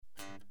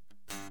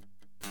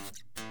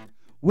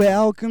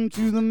Welcome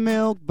to the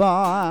milk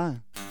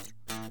bar.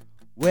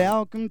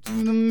 Welcome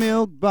to the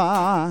milk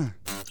bar.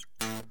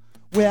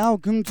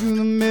 Welcome to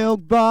the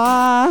milk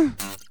bar.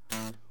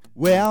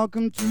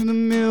 Welcome to the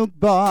milk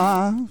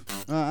bar.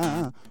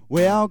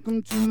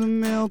 Welcome to the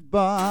milk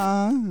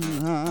bar.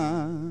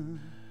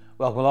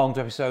 Welcome along to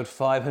episode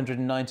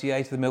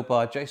 598 of The Milk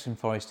Bar. Jason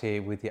Forrest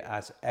here with you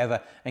as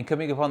ever. And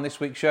coming up on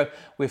this week's show,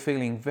 we're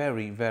feeling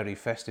very, very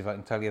festive, I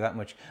can tell you that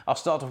much. I'll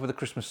start off with the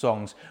Christmas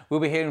songs. We'll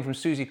be hearing from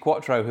Suzi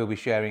Quatro, who'll be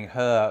sharing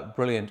her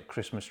brilliant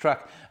Christmas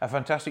track. A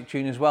fantastic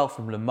tune as well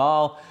from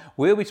Limahl.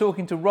 We'll be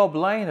talking to Rob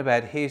Lane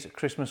about his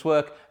Christmas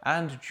work,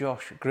 and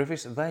Josh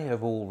Griffiths. They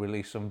have all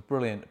released some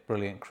brilliant,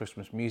 brilliant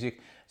Christmas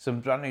music.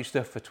 Some brand new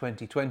stuff for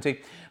 2020.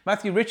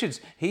 Matthew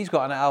Richards, he's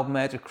got an album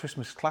out of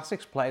Christmas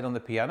classics played on the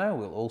piano.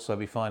 We'll also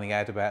be finding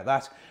out about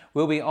that.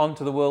 We'll be on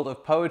to the world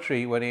of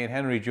poetry when Ian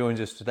Henery joins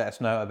us to let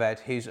us know about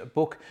his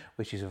book,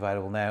 which is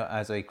available now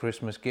as a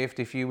Christmas gift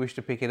if you wish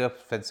to pick it up.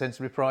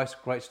 Sensibly priced,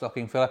 great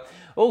stocking filler.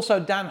 Also,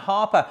 Dan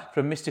Harper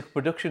from Mystical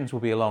Productions will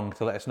be along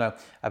to let us know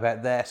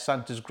about their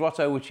Santa's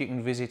Grotto, which you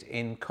can visit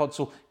in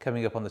Codsall,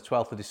 coming up on the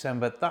 12th of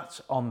December.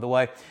 That's on the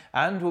way.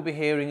 And we'll be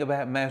hearing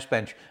about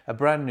MouseBench, a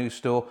brand new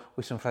store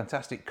with some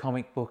fantastic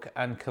comic book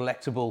and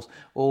collectibles,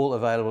 all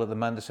available at the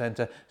Mander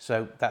Centre.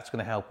 So that's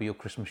going to help with your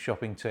Christmas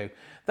shopping too.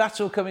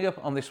 That's all coming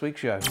up on this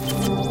week's show.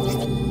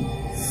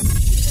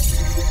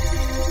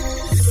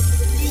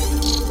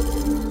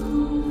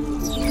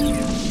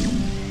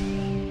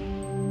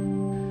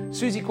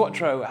 Suzi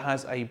Quatro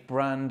has a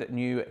brand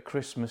new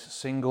Christmas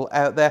single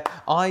out there.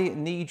 I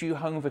Need You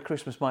Home for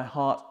Christmas, My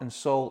Heart and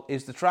Soul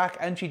is the track,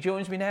 and she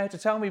joins me now to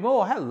tell me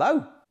more.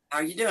 Hello. How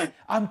are you doing?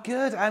 I'm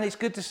good, and it's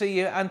good to see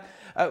you. And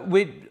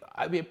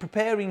we're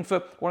preparing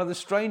for one of the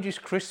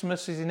strangest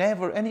Christmases in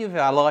any of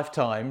our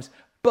lifetimes,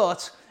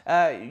 but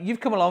you've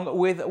come along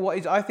with what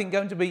is, I think,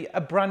 going to be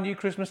a brand new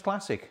Christmas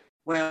classic.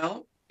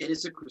 Well, it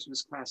is a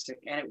Christmas classic,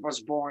 and it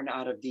was born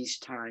out of these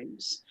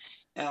times.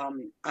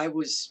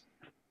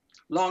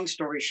 Long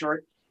story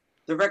short,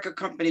 the record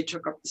company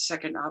took up the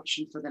second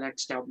option for the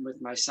next album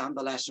with my son.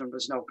 The last one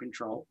was No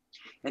Control,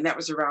 and that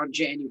was around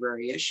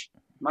January-ish.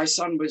 My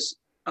son was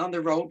on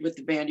the road with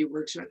the band he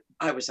works with.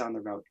 I was on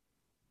the road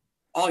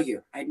all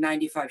year. I had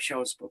 95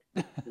 shows booked.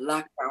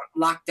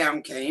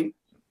 Lockdown came,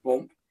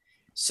 boom.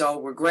 So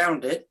we're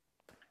grounded.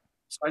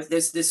 So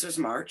this was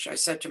March. I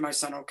said to my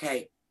son,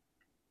 okay,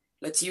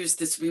 let's use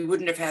this. We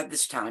wouldn't have had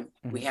this time.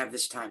 Mm-hmm. We have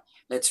this time.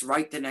 Let's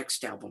write the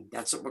next album.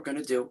 That's what we're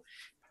going to do.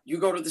 You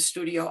go to the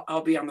studio,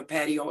 I'll be on the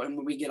patio, and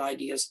when we get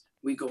ideas,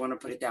 we go on and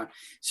put it down.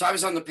 So I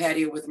was on the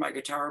patio with my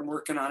guitar and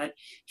working on it.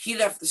 He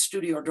left the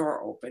studio door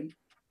open.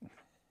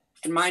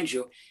 And mind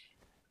you,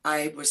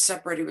 I was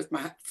separated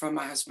from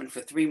my husband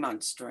for 3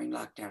 months during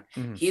lockdown.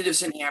 Mm-hmm. He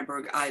lives in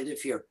Hamburg. I live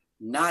here.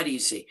 Not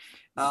easy.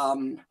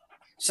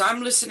 So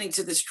I'm listening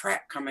to this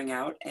track coming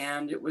out,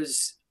 and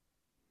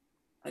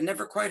I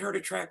never quite heard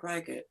a track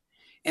like it.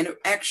 And it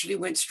actually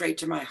went straight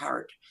to my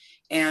heart.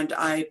 And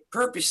I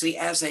purposely,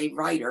 as a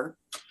writer,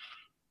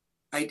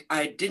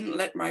 I didn't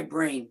let my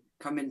brain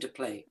come into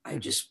play. I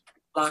just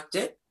blocked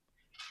it,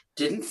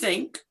 didn't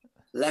think,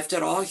 left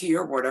it all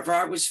here. Whatever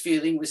I was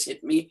feeling was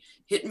hit me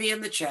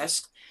in the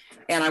chest.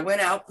 And I went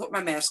out, put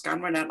my mask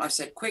on, went out, and I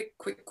said, quick,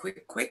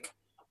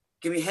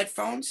 give me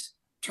headphones,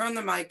 turn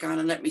the mic on,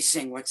 and let me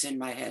sing what's in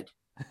my head,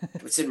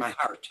 what's in my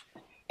heart.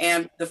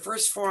 And the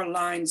first 4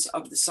 lines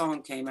of the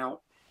song came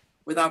out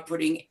without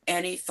putting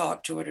any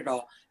thought to it at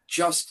all.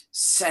 Just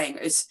sang.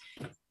 It's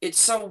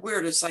so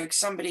weird. It's like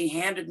somebody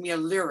handed me a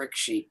lyric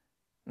sheet.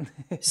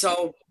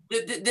 So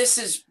this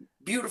is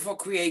beautiful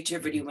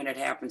creativity when it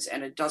happens,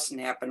 and it doesn't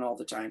happen all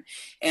the time.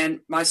 And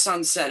my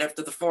son said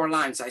after the 4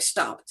 lines, I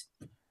stopped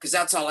because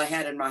that's all I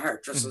had in my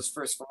heart, just those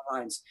first 4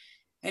 lines.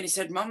 And he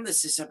said, Mom,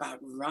 this is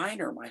about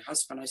Reiner, my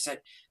husband. I said,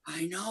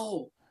 I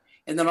know.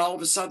 And then all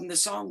of a sudden the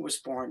song was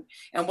born.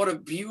 And what a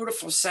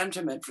beautiful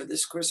sentiment for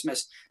this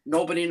Christmas.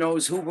 Nobody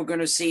knows who we're going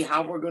to see,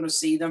 how we're going to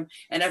see them,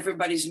 and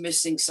everybody's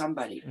missing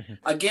somebody. Mm-hmm.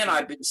 Again,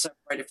 I've been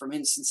separated from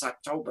him since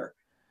October.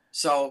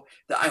 So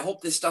I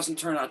hope this doesn't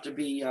turn out to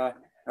be a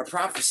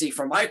prophecy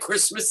for my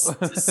Christmas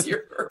this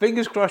year.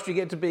 Fingers crossed you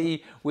get to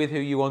be with who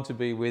you want to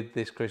be with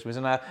this Christmas,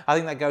 and I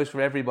think that goes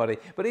for everybody.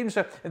 But even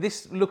so,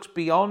 this looks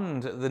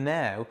beyond the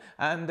now,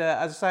 and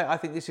as I say, I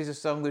think this is a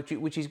song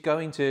which is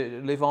going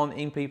to live on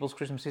in people's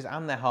Christmases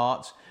and their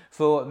hearts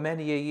for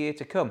many a year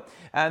to come.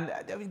 And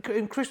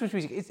in Christmas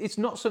music, it's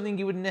not something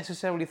you would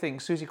necessarily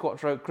think, Suzi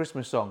Quatro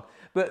Christmas song,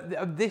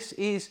 but this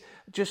is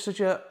just such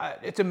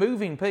it's a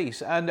moving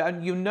piece,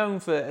 and you're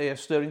known for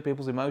stirring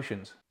people's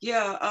emotions.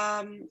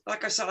 Yeah,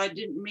 like I said, I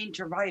didn't mean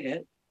to write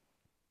it,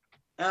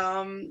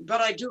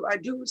 but I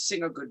do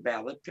sing a good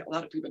ballad. A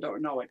lot of people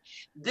don't know it.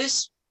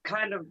 This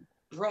kind of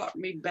brought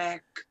me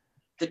back,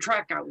 the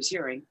track I was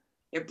hearing,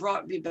 it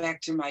brought me back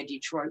to my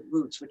Detroit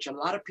roots, which a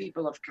lot of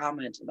people have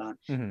commented on.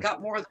 Mm-hmm.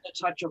 Got more than a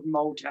touch of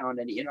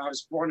Motown, and I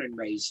was born and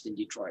raised in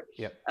Detroit.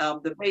 Yep.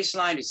 The bass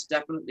line is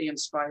definitely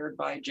inspired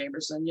by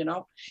Jamerson,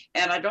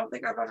 and I don't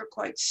think I've ever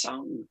quite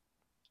sung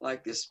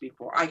like this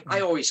before. I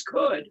always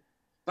could,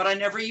 but I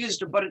never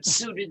used it, but it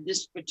suited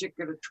this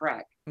particular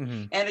track.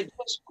 Mm-hmm. And it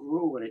just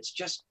grew, and it's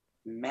just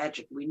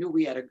magic. We knew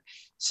we had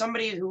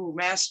somebody who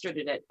mastered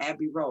it at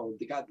Abbey Road,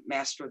 the guy that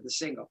mastered the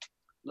single.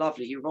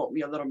 Lovely. He wrote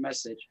me a little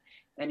message,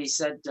 and he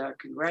said,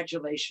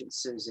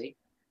 congratulations, Suzi.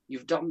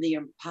 You've done the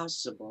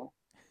impossible.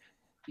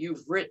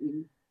 You've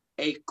written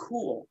a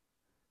cool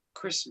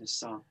Christmas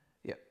song.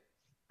 Yeah,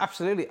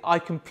 absolutely. I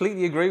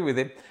completely agree with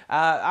him.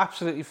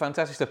 Absolutely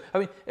fantastic stuff. I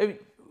mean,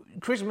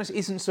 Christmas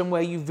isn't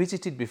somewhere you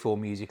visited before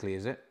musically,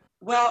 is it?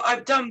 Well,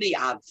 I've done the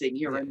odd thing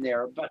here and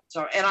there, but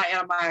and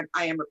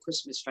I am a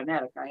Christmas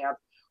fanatic. I have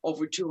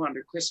over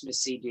 200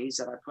 Christmas CDs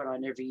that I put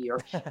on every year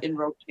in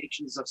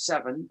rotations of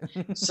 7.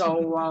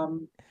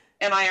 So,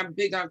 and I am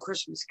big on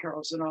Christmas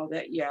carols and all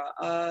that.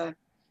 Yeah.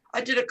 I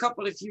did a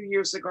couple a few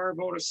years ago. I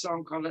wrote a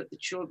song called Let the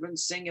Children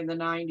Sing in the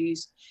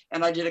 90s.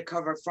 And I did a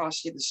cover of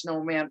Frosty the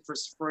Snowman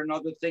for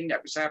another thing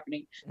that was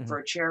happening for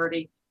a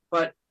charity.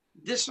 But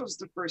this was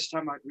the first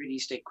time I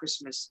released a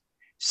Christmas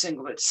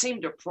single. It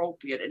seemed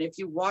appropriate. And if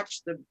you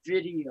watch the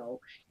video,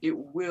 it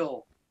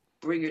will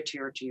bring a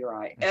tear to your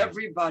eye.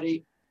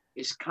 Everybody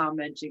is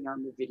commenting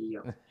on the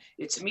video.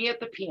 It's me at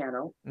the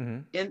piano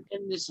in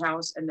this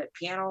house. And that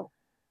piano,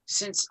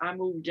 since I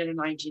moved in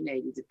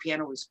 1980, the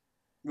piano has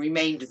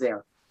remained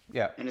there.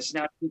 Yeah. And it's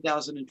now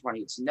 2020.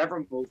 It's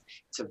never moved.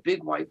 It's a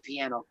big white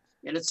piano.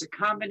 And it's a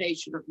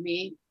combination of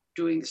me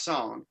doing the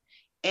song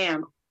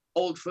and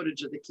old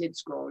footage of the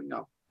kids growing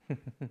up.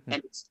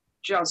 And it's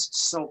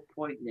just so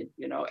poignant.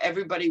 You know,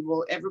 everybody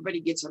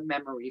gets a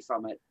memory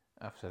from it.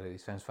 Absolutely.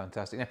 Sounds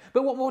fantastic. Now,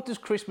 but what does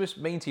Christmas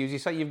mean to you? As you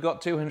say, you've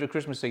got 200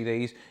 Christmas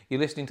CDs. You're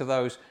listening to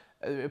those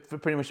for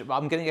pretty much,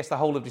 I'm going to guess, the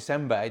whole of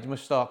December. It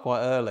must start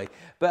quite early.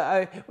 But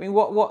I mean,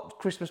 what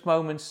Christmas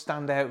moments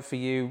stand out for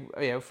you,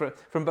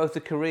 from both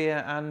the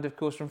career and, of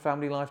course, from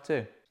family life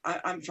too?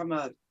 I'm from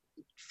a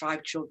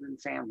 5-children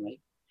family,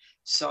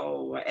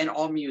 so, and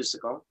all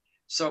musical.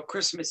 So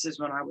Christmases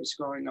when I was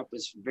growing up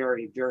was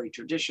very, very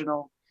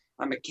traditional.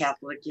 I'm a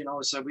Catholic,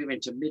 so we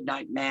went to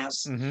midnight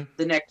mass.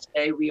 The next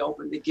day we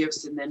opened the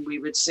gifts, and then we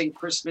would sing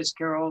Christmas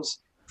carols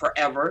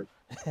forever,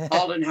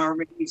 all in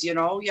harmonies,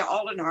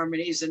 all in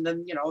harmonies. And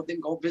then, then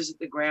go visit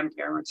the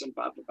grandparents and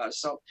blah, blah, blah.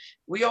 So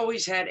we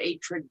always had a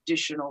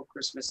traditional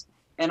Christmas,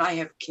 and I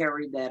have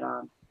carried that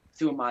on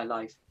through my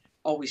life,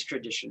 always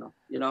traditional,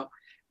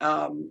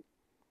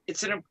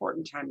 It's an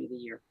important time of the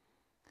year.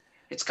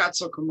 It's got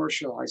so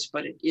commercialized,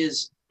 but it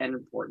is an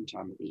important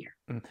time of the year.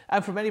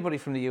 And from anybody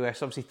from the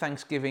US, obviously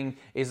Thanksgiving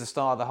is the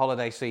start of the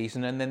holiday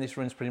season, and then this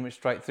runs pretty much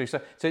straight through. So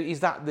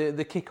is that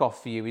the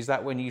kickoff for you? Is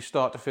that when you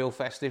start to feel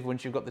festive,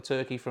 once you've got the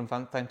turkey from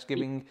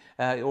Thanksgiving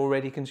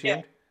already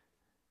consumed?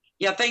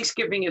 Yeah,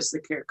 Thanksgiving is the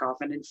kickoff.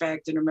 And in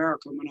fact, in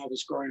America, when I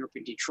was growing up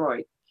in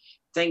Detroit,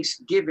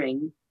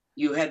 Thanksgiving,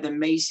 you had the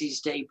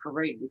Macy's Day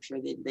Parade, which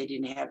they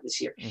didn't have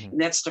this year.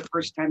 And that's the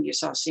first time you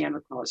saw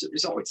Santa Claus. It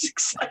was always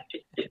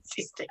exciting to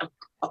see Santa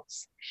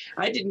Claus.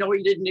 I didn't know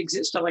he didn't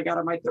exist till I got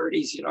in my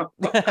 30s,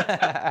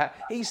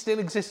 He still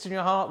exists in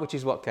your heart, which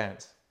is what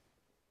counts.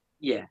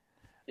 Yeah,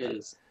 it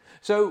is.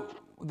 So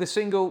the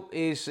single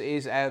is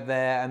out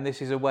there, and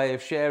this is a way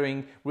of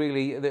sharing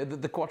really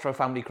the Quatro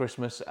family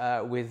Christmas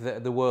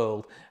with the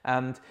world.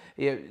 And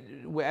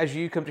as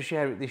you come to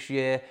share it this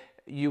year,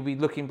 you'll be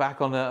looking back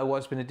on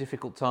what's been a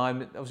difficult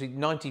time. Obviously,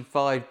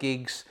 95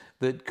 gigs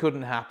that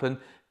couldn't happen.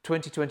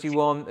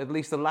 2021, at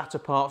least the latter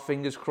part,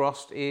 fingers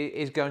crossed,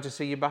 is going to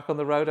see you back on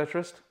the road, I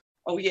trust?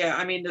 Oh, yeah.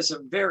 I mean, there's a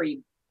very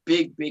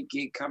big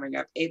gig coming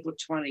up. April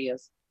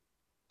 20th,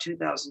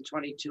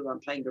 2022, I'm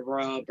playing the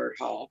Royal Albert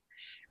Hall,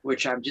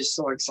 which I'm just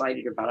so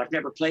excited about. I've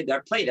never played there.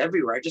 I've played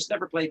everywhere. I just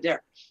never played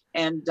there.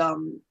 And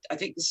I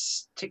think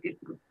this ticket,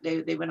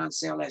 they went on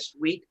sale last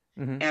week,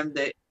 and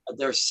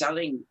they're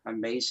selling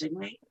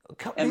amazingly.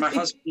 And my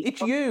husband,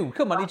 it's you.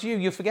 Come on, it's you.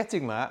 You're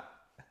forgetting that.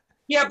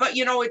 Yeah, but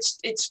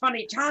it's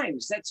funny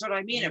times. That's what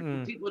I mean.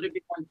 And for people to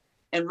be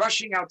and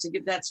rushing out to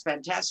get, that's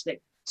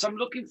fantastic. So I'm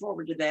looking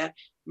forward to that.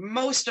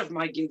 Most of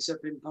my gigs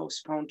have been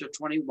postponed to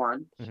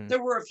 21.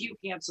 There were a few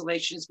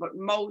cancellations, but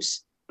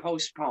most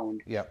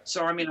postponed. Yeah.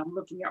 So I mean, I'm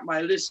looking at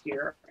my list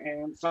here,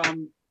 and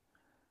from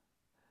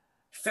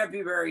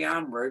February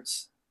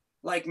onwards,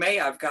 like May,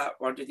 I've got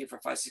 1, 2, 3, 4,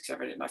 5, 6,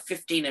 7, 8, 9,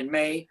 15 in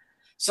May.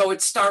 So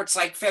it starts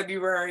like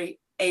February,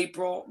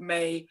 April,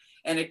 May,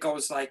 and it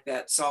goes like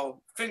that.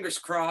 So fingers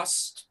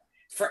crossed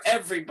for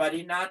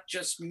everybody, not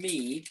just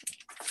me,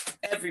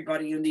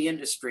 everybody in the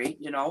industry,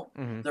 the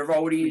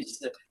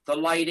roadies, the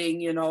lighting,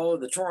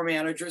 the tour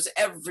managers,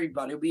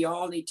 everybody. We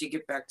all need to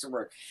get back to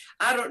work.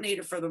 I don't need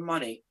it for the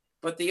money,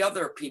 but the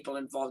other people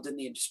involved in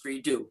the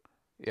industry do.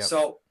 Yep.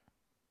 So,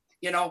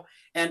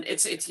 and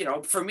it's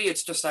for me,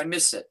 it's just I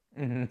miss it.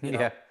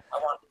 Yeah. I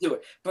want to do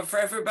it. But for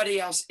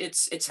everybody else,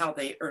 it's how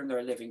they earn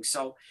their living.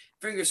 So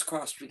fingers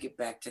crossed we get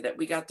back to that.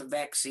 We got the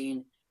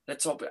vaccine.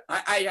 Let's hope it.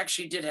 I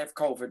actually did have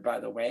COVID, by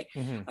the way.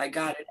 I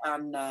got it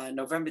on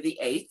November the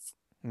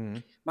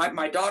 8th.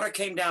 My daughter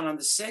came down on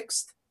the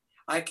 6th.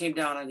 I came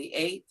down on the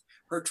 8th.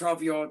 her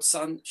 12-year-old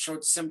son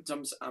showed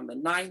symptoms on the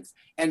 9th,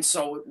 and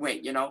so it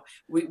went.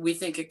 We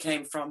think it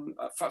came from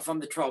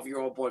the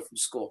 12-year-old boy from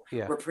school.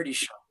 Yeah. We're pretty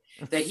sure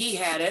that he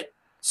had it,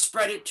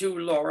 spread it to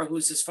Laura,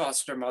 who's his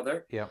foster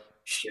mother. Yeah.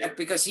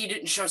 Because he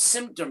didn't show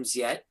symptoms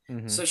yet,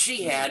 Mm-hmm. so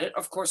she had it.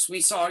 Of course,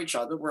 we saw each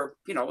other. We're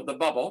the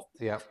bubble.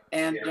 Yeah.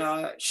 And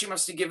she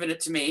must have given it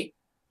to me,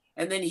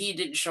 and then he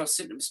didn't show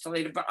symptoms till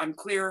later. But I'm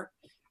clear.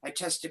 I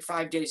tested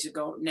 5 days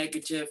ago,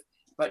 negative.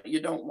 But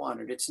you don't want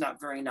it. It's not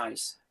very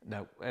nice.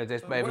 No,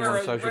 there's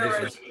everyone's social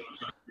distance.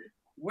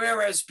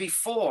 Whereas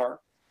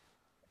before,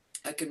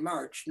 like in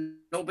March,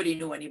 nobody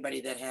knew anybody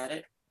that had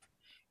it.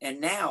 And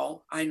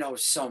now I know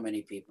so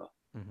many people.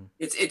 Mm-hmm.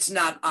 It's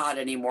not odd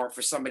anymore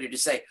for somebody to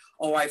say,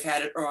 oh, I've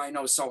had it, or I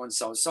know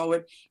so-and-so. So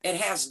it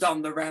has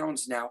done the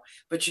rounds now,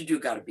 but you do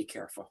got to be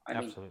careful. I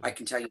mean, I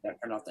can tell you that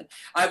for nothing.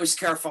 I was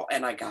careful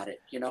and I got it,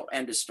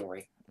 end of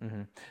story.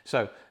 Mm-hmm.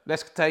 So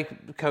let's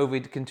take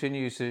COVID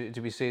continues to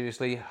be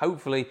seriously.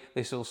 Hopefully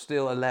this will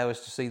still allow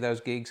us to see those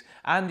gigs.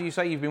 And you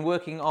say you've been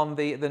working on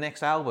the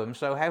next album.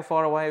 So how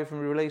far away from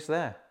release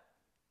there?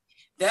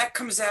 That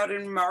comes out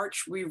in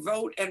March. We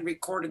wrote and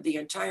recorded the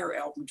entire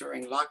album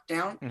during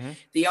lockdown. Mm-hmm.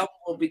 The album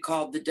will be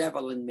called The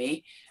Devil in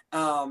Me.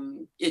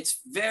 It's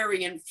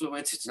very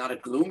influenced. It's not a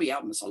gloomy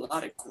album. There's a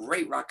lot of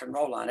great rock and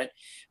roll on it.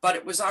 But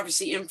it was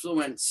obviously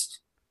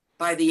influenced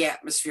by the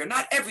atmosphere.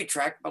 Not every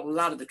track, but a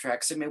lot of the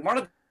tracks. I mean, one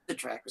of the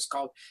track was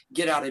called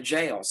Get Out of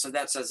Jail. So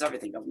that says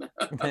everything, doesn't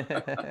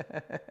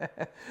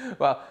it?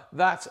 Well,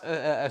 that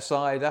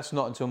aside, that's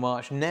not until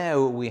March.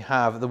 Now we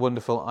have the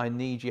wonderful I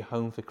Need You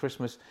Home for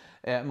Christmas,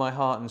 My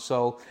Heart and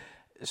Soul.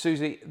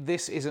 Suzi,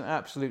 this is an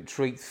absolute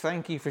treat.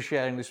 Thank you for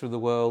sharing this with the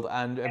world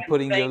and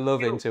putting your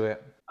love into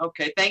it.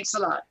 Okay, thanks a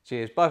lot.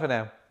 Cheers. Bye for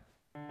now.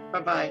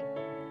 Bye-bye.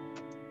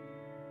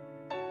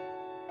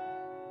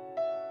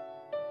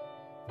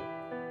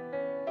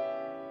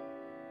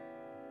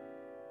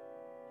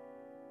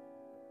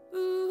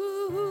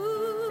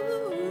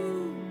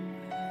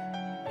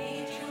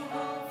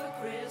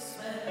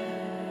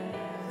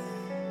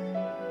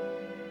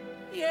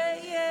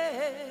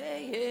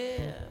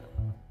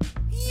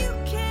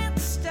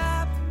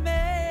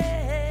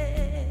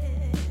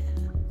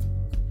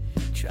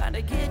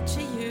 To get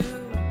to you,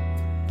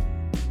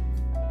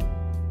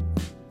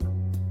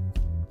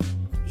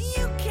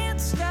 you can't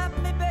stop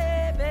me,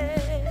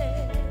 baby.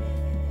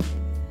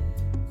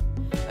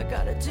 I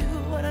gotta do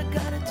what I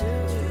gotta do.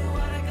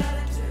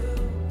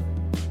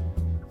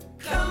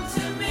 Come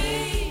to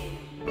me,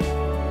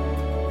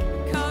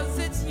 'cause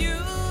it's you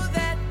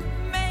that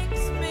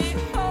makes me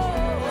whole.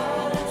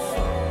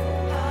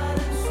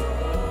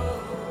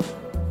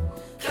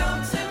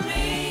 Come to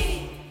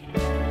me,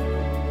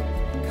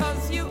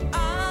 'cause you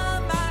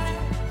are my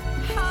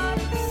heart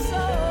and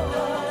soul.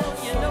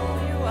 You know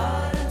you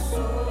are.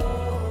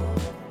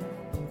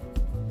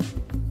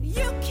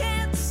 You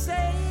can't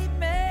save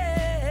me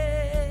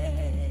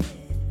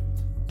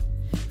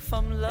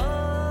from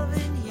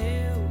loving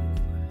you.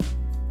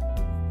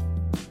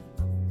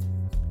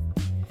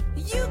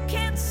 You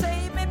can't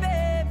save me,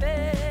 baby.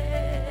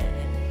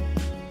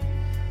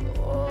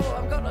 Oh,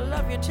 I'm gonna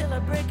love you till I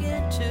break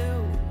into.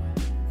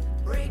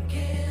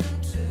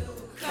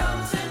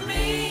 Come to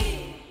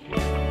me,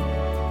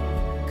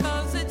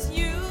 'cause it's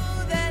you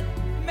that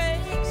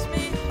makes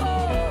me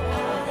whole.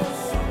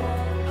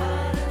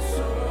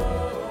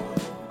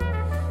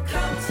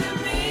 Come to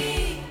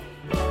me,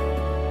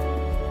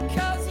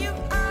 'cause you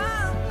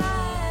are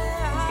my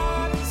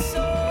heart and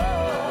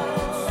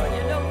soul.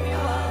 You know you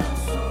are.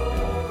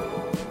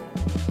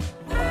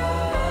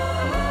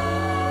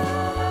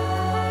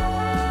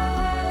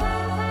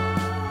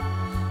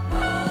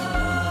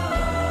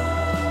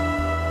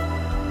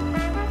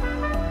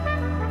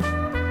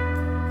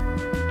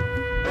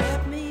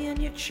 Wrap me in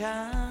your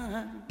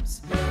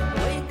charms,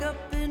 wake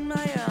up in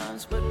my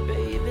arms, but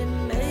baby,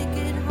 make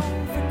it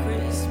home for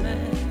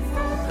Christmas.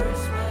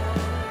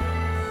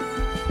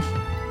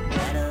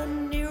 Better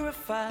near a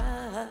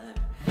fire,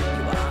 you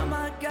are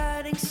my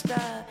guiding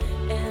star,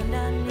 and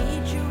I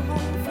need you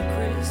home for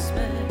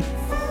Christmas.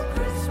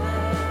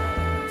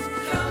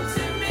 Come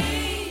to me,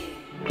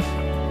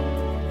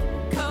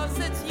 'cause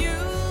it's you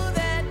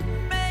that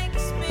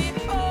makes me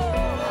whole.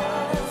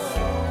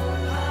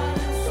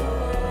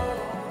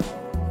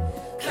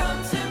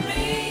 Come to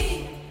me,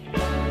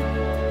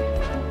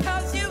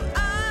 'cause you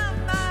are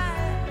my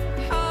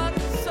heart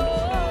and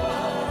soul.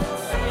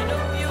 You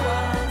know you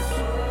are.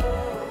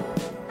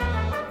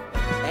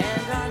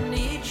 And I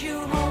need you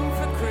home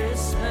for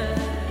Christmas.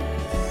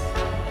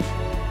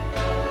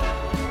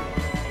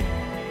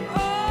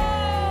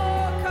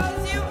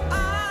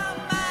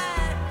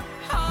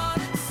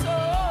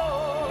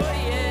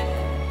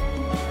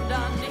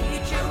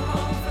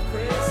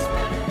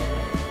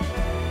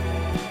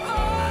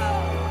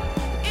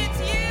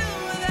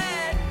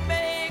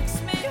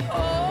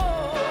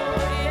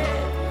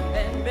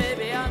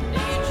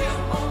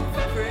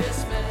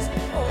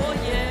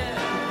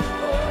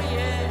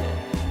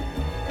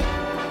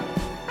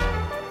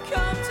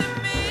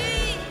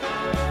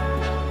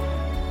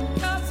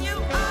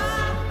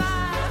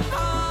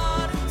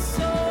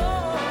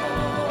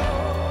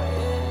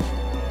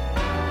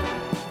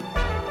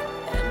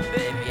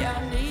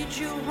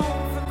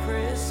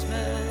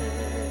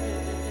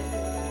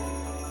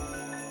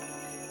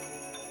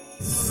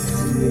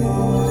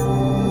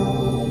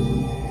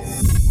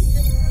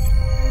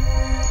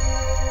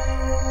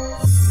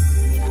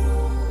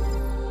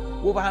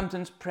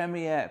 Wolverhampton's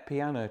premier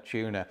piano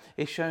tuner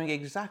is showing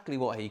exactly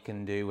what he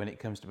can do when it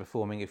comes to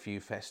performing a few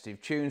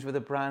festive tunes with a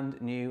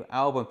brand new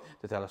album.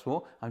 To tell us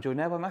more, I'm joined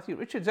now by Matthew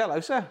Richards. Hello,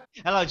 sir.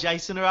 Hello,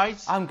 Jason, all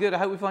right? I'm good. I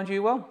hope we find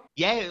you well.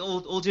 Yeah,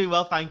 all doing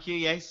well, thank you,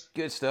 yes.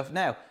 Good stuff.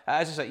 Now,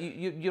 as I say,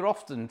 you're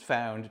often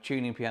found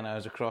tuning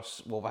pianos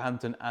across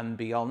Wolverhampton and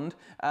beyond,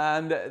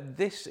 and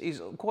this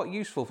is quite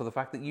useful for the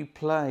fact that you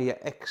play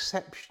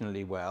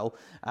exceptionally well,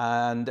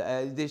 and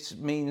this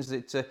means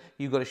that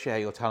you've got to share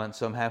your talent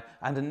somehow,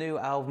 and a new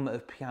album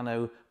of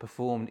piano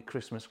performed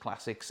Christmas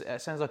classics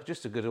sounds like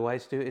just as good a way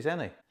to do it as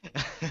any.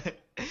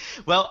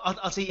 Well,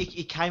 I'll tell you,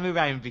 it came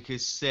around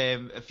because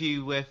a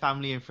few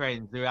family and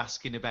friends were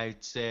asking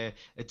about a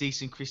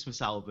decent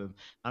Christmas album,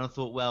 and I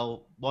thought,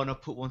 well, why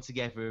not put one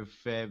together of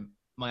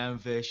my own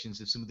versions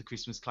of some of the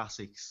Christmas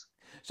classics.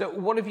 So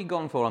what have you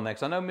gone for on there?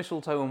 Because I know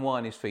Mistletoe and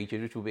Wine is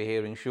featured, which we'll be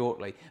hearing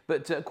shortly,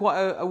 but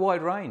quite a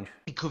wide range.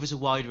 It covers a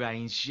wide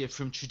range,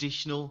 from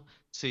traditional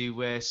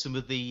to some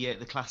of the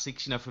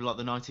classics, from like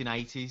the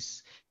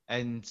 1980s,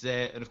 and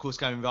of course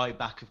going right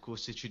back, of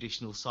course, to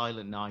traditional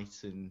Silent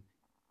Night and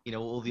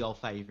all the old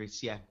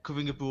favourites. Yeah,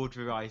 covering a broad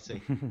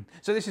variety.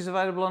 So this is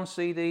available on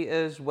CD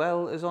as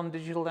well as on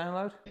digital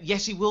download?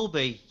 Yes, it will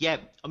be. Yeah,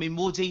 I mean,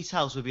 more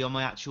details will be on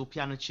my actual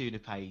piano tuner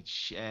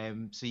page,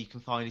 so you can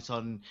find it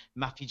on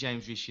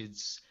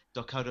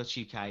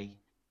matthewjamesrichards.co.uk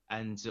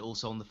and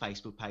also on the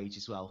Facebook page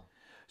as well.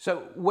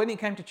 So when it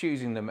came to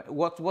choosing them,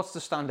 what's the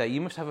standout?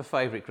 You must have a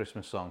favourite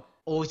Christmas song.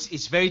 Oh,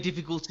 it's very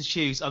difficult to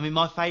choose. I mean,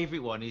 my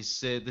favourite one is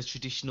the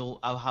traditional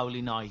 "O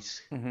Holy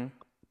Night." Mm-hmm.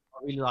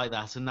 I really like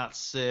that, and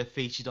that's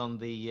featured on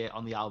the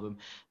album.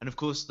 And of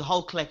course, the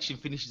whole collection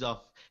finishes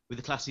off with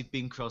the classic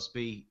Bing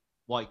Crosby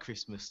 "White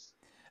Christmas."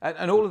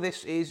 And all of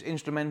this is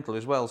instrumental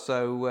as well.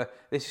 So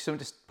this is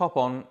something to pop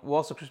on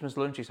whilst the Christmas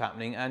lunch is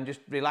happening and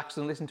just relax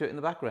and listen to it in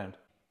the background.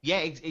 Yeah,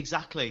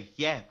 exactly.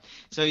 Yeah,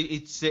 so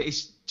it's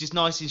just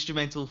nice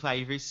instrumental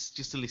favourites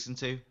just to listen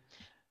to,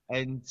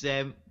 and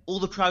all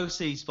the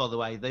proceeds, by the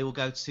way, they will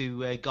go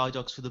to Guide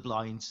Dogs for the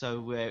Blind.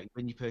 So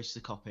when you purchase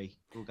a copy,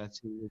 it will go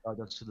to Guide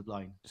Dogs for the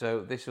Blind.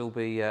 So this will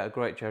be a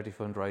great charity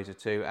fundraiser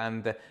too,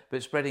 and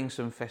but spreading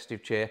some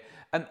festive cheer.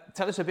 And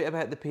tell us a bit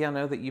about the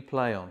piano that you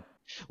play on.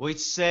 Well,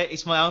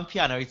 it's my own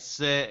piano.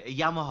 It's a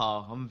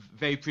Yamaha. I'm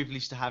very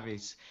privileged to have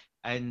it,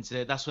 and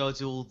that's where I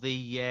do all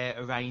the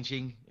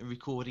arranging and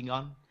recording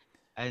on.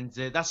 And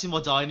that's in my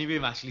dining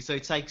room, actually, so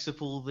it takes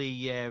up all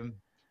the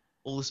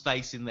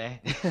space in there.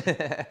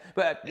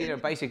 But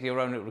basically your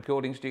own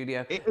recording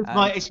studio.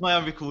 It's my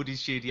own recording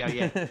studio,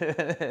 yeah.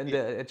 And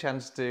a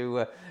chance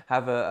to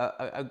have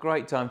a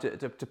great time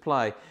to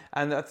play.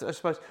 And I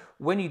suppose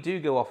when you do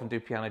go off and do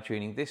piano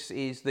tuning, this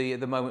is the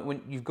moment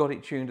when you've got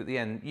it tuned at the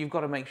end. You've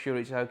got to make sure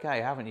it's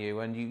okay, haven't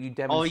you? And you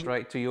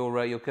demonstrate to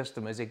your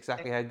customers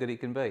exactly how good it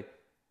can be.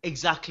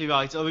 Exactly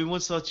right. I mean,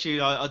 once I tune,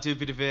 I do a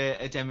bit of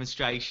a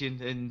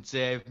demonstration and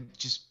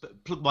just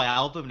plug my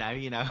album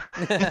now,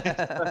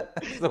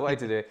 That's the way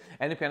to do it.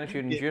 Any piano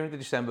tuning during the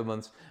December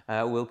months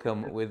will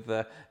come with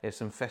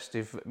some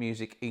festive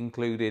music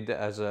included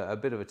as a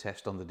bit of a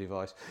test on the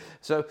device.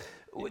 So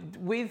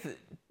with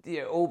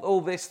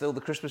all this, though,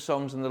 the Christmas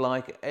songs and the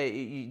like,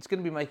 it's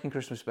going to be making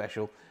Christmas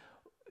special.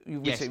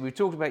 Yes. We've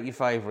talked about your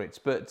favourites,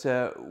 but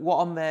what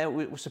on there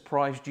was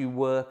surprised you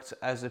worked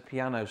as a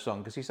piano song?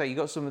 Because you say you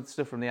got some of the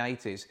stuff from the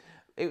 80s.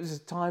 It was a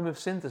time of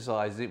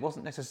synthesizers. It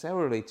wasn't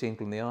necessarily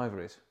tinkling the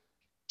ivories.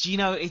 Do you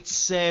know,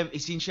 it's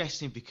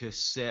interesting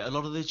because a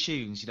lot of the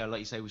tunes, like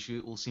you say, which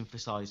are all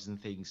synthesizers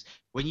and things,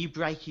 when you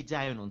break it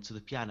down onto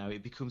the piano,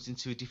 it becomes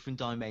into a different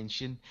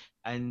dimension.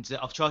 And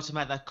I've tried to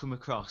make that come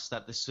across,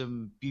 that there's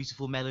some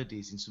beautiful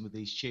melodies in some of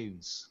these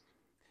tunes.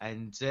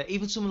 And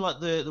even some like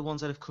the ones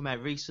that have come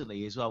out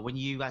recently as well, when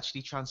you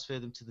actually transfer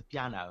them to the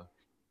piano,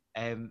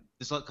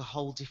 there's like a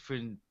whole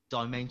different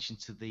dimension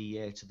to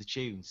the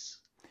tunes.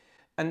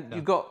 And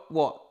you've got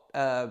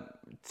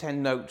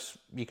 10 notes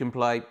you can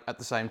play at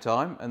the same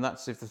time, and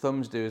that's if the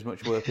thumbs do as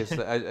much work as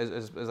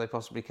they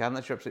possibly can.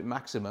 That's your absolute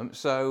maximum.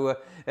 So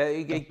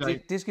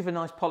it does give a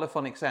nice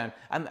polyphonic sound,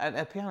 and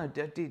a piano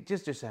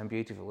does just sound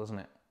beautiful, doesn't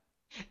it?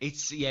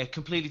 It's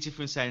completely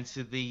different sound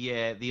to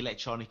the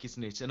electronic,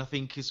 isn't it? And I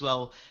think as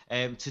well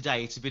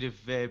today it's a bit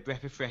of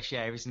breath of fresh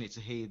air, isn't it, to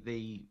hear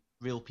the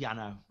real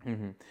piano.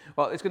 Mm-hmm.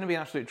 Well, it's going to be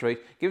an absolute treat.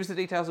 Give us the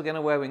details again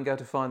of where we can go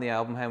to find the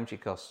album, how much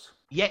it costs.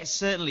 Yes,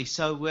 certainly.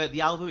 So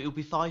the album, it will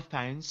be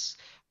 £5,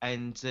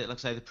 and like I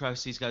say, the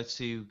proceeds go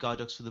to Guide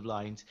Dogs for the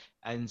Blind,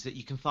 and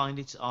you can find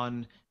it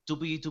on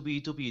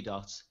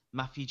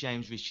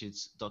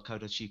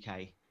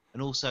www.matthewjamesrichards.co.uk,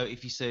 and also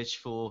if you search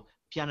for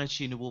Piano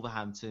Tuner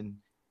Wolverhampton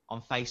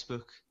on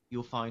Facebook,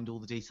 you'll find all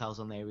the details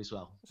on there as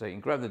well. So you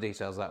can grab the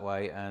details that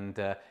way and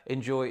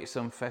enjoy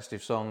some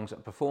festive songs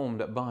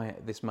performed by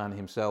this man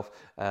himself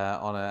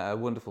on a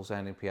wonderful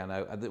sounding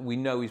piano that we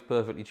know is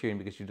perfectly tuned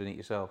because you've done it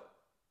yourself.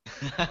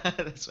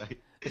 That's right.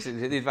 This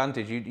is the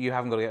advantage. You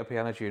haven't got to get a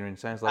piano tuner in.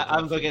 Sounds like I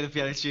haven't got to get a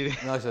piano tuner.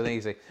 nice and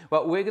easy.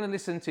 Well, we're going to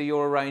listen to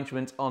your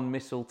arrangement on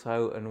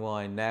Mistletoe and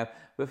Wine now.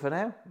 But for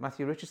now,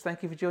 Matthew Richards,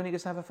 thank you for joining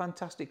us and have a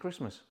fantastic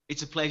Christmas.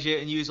 It's a pleasure,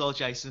 and you as well,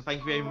 Jason.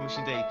 Thank you very much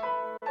indeed.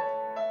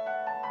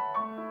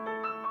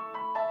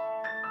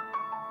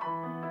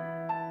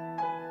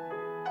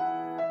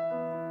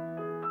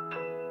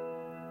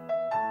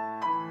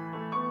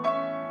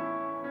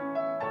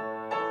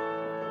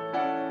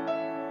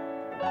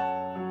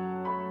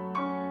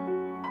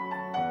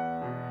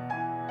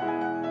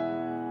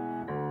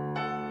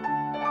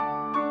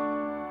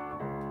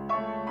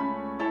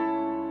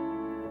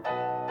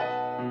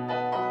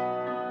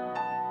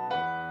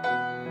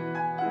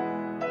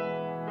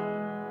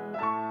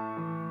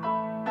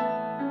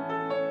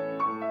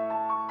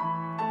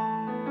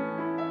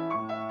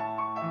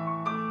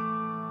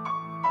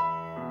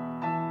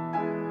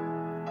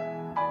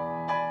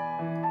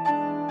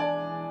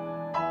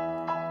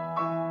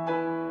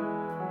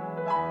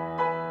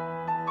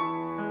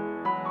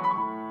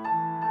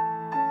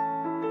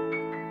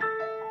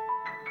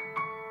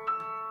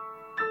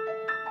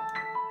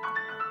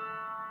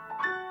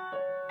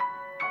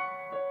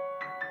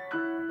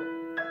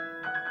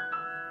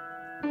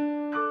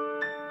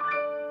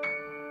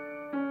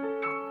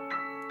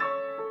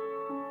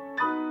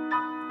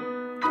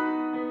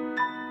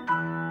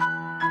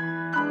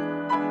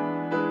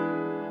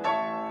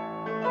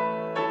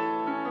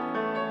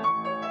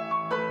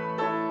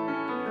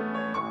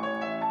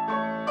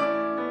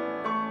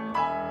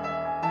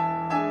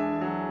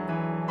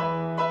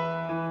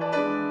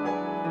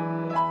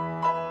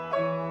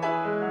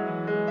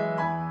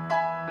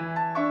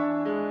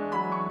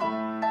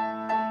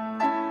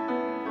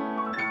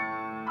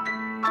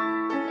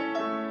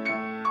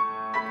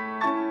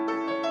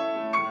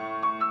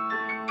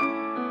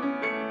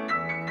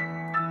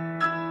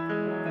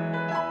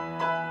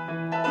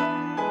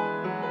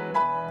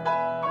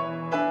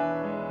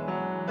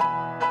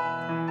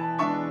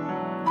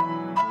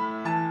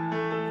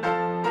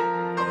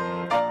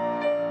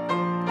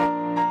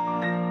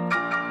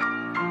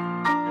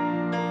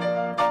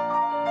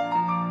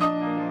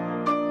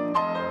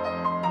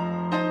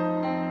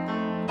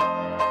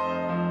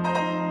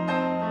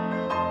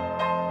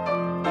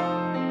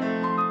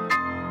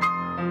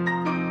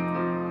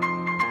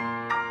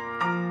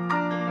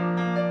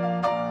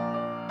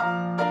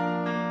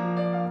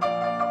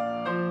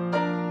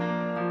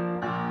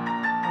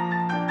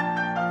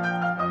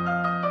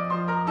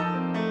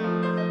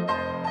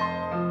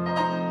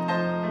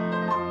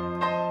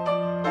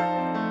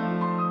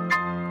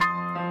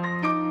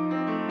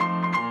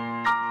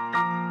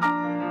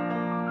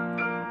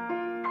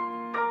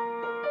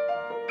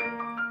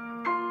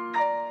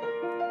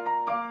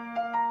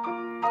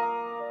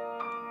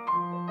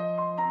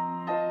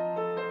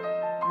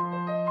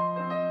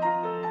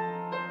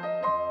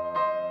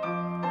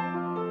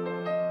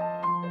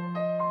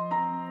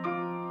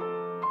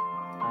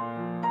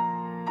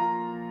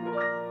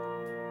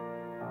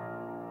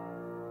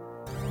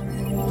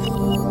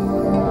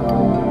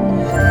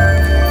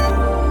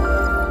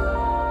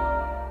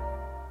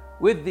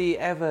 With the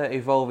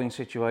ever-evolving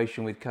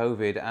situation with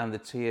COVID and the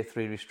Tier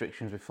 3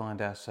 restrictions we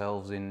find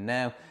ourselves in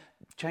now,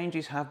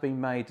 changes have been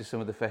made to some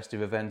of the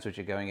festive events which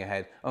are going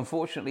ahead.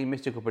 Unfortunately,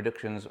 Mystical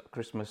Productions'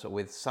 Christmas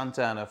with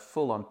Santa and a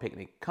full-on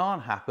picnic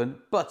can't happen,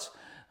 but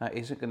that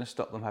isn't going to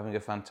stop them having a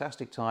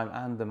fantastic time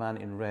and the man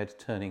in red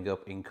turning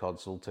up in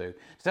Codsall too.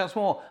 To tell us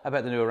more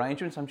about the new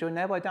arrangements, I'm joined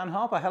now by Dan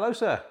Harper. Hello,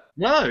 sir.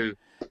 No.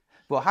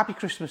 Well, happy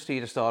Christmas to you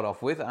to start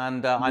off with,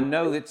 and I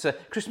know that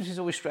Christmas is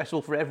always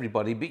stressful for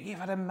everybody, but you've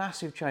had a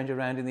massive change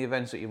around in the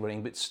events that you're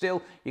running, but still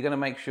you're going to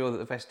make sure that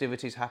the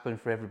festivities happen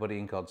for everybody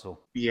in Codsall.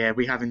 Yeah,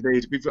 we have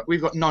indeed.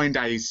 We've got 9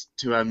 days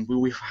to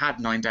we've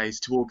had 9 days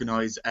to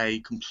organise a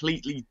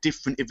completely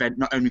different event,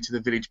 not only to the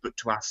village but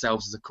to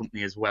ourselves as a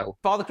company as well.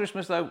 Father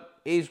Christmas, though,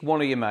 is one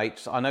of your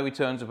mates. I know he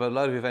turns up at a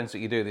load of events that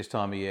you do this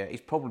time of year. He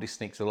probably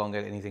sneaks along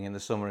at anything in the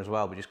summer as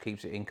well, but just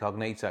keeps it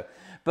incognito.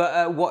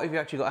 But what have you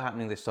actually got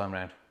happening this time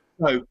round?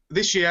 So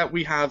this year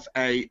we have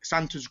a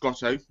Santa's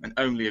grotto and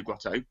only a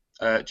grotto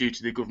due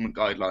to the government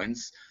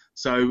guidelines.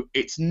 So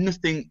it's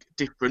nothing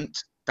different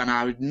than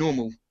our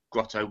normal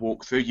grotto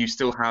walkthrough. You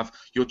still have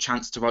your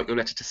chance to write your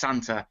letter to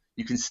Santa.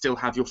 You can still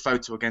have your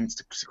photo against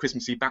a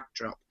Christmassy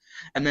backdrop.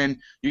 And then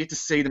you get to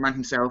see the man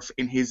himself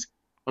in his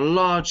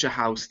larger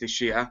house this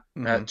year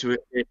to adhere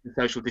to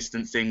social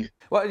distancing.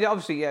 Well,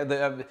 obviously,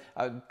 yeah,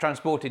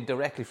 transported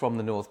directly from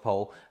the North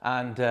Pole,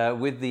 and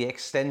with the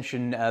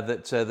extension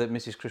that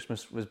Mrs.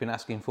 Christmas has been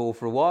asking for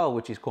a while,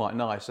 which is quite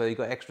nice. So you've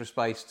got extra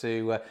space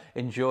to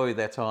enjoy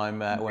their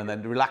time when they're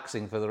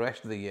relaxing for the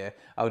rest of the year.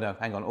 Oh no,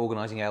 hang on,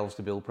 organising elves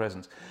to build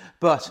presents.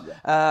 But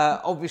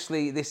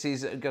obviously, this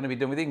is going to be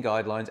done within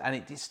guidelines, and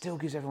it still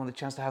gives everyone the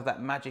chance to have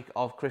that magic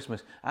of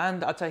Christmas.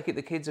 And I take it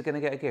the kids are going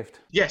to get a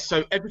gift. Yes,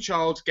 so every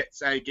child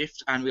gets a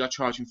gift, and we are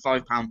charging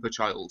 £5 per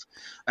child.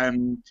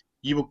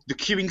 The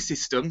queuing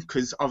system,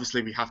 because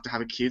obviously we have to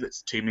have a queue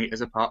that's 2 metres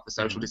apart for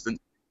social distance,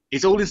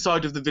 is all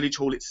inside of the village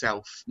hall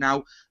itself.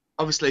 Now,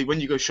 obviously, when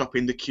you go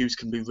shopping, the queues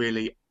can be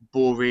really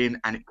boring,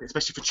 and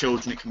especially for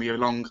children, it can be a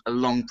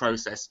long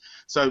process.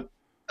 So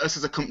us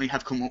as a company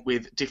have come up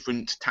with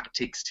different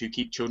tactics to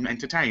keep children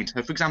entertained.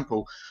 So, for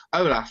example,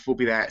 Olaf will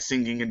be there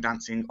singing and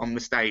dancing on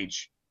the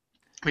stage.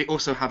 We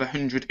also have a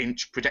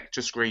 100-inch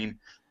projector screen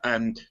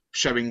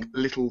showing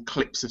little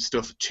clips of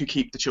stuff to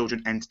keep the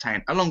children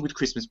entertained, along with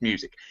Christmas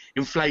music.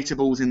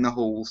 Inflatables in the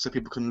hall so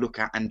people can look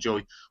at and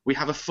enjoy. We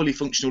have a fully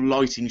functional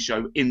lighting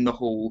show in the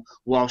hall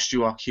whilst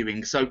you are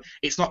queuing. So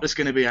it's not just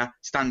going to be a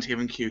stand here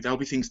and queue. There'll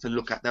be things to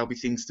look at. There'll be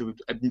things to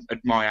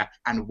admire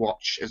and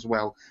watch, as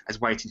well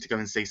as waiting to go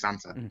and see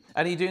Santa. And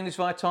are you doing this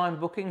via time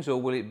bookings, or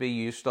will it be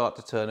you start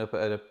to turn up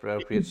at an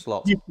appropriate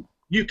slot?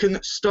 You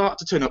can start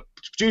to turn up.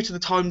 Due to the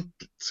time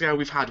scale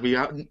we've had, we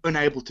are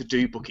unable to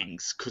do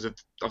bookings because of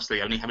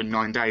obviously only having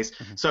 9 days.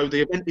 So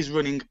the event is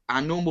running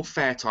our normal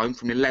fair time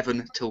from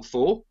 11 till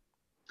 4.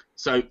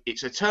 So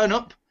it's a turn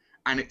up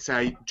and it's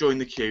a join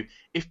the queue.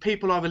 If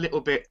people are a little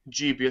bit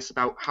dubious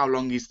about how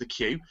long is the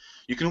queue,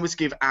 you can always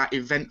give our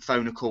event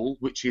phone a call,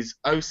 which is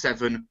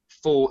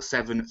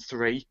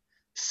 07473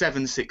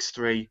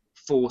 763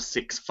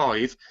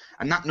 465,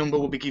 and that number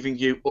will be can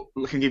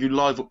give you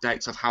live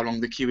updates of how long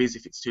the queue is,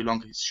 if it's too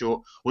long, if it's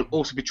short. We'll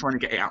also be trying to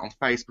get it out on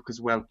Facebook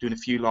as well, doing a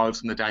few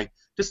lives on the day,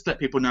 just to let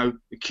people know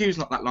the queue's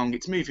not that long,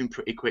 it's moving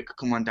pretty quick,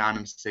 come on down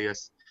and see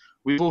us.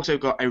 We've also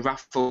got a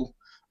raffle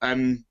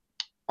on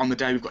the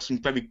day. We've got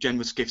some very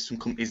generous gifts from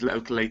companies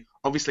locally.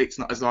 Obviously it's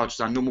not as large as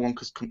our normal one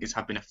because companies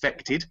have been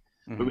affected,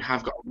 but we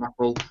have got a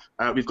raffle.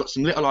 We've got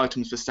some little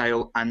items for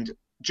sale, and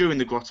during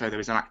the grotto, there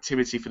is an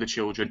activity for the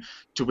children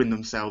to win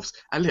themselves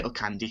a little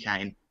candy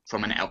cane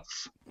from an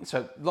elf.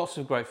 So lots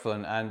of great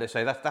fun, and they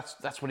say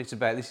that's what it's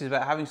about. This is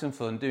about having some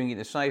fun, doing it in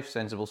a safe,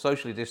 sensible,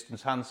 socially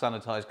distanced, hand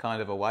sanitised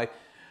kind of a way.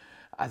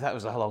 That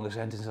was a longer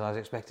sentence than I was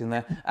expecting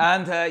there.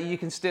 And you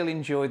can still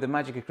enjoy the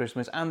magic of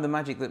Christmas and the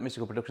magic that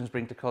Mystical Productions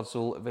bring to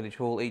Codsall Village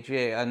Hall each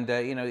year. And,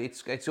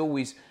 it's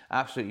always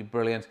absolutely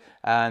brilliant.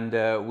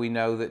 And we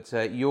know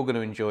that you're going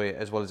to enjoy it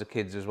as well as the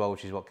kids as well,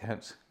 which is what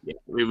counts. Yeah,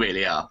 we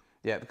really are.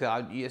 Yeah,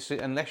 because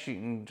unless you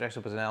can dress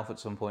up as an elf at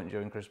some point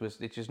during Christmas,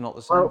 it's just not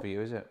the same for you,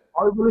 is it?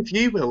 I will if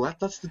you will.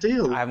 That's the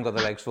deal. I haven't got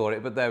the legs for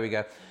it, but there we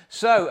go.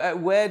 So,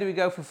 where do we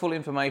go for full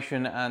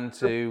information and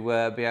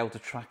to be able to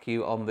track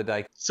you on the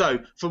day? So,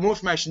 for more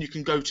information, you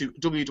can go to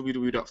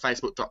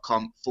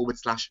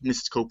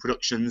www.facebook.com/Mystical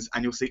Productions,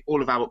 and you'll see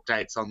all of our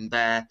updates on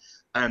there.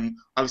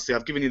 Obviously,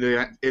 I've given you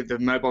the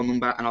mobile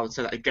number, and I'll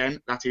say that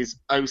again. That is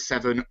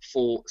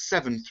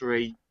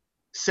 07473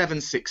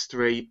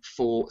 763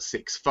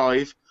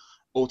 465.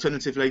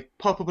 Alternatively,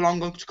 pop up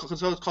along to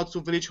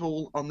Codsall Village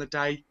Hall on the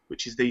day,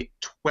 which is the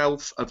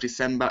 12th of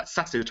December,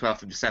 Saturday the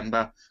 12th of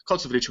December,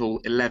 Codsall Village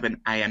Hall,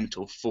 11 a.m.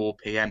 till 4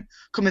 p.m.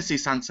 Come and see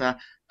Santa,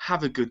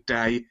 have a good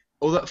day.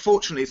 Although,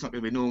 fortunately, it's not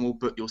going to be normal,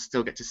 but you'll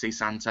still get to see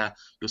Santa.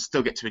 You'll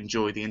still get to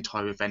enjoy the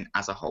entire event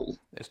as a whole.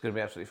 It's going to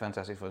be absolutely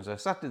fantastic fun. So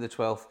Saturday the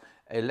 12th,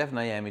 11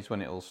 a.m. is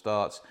when it all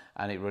starts,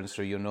 and it runs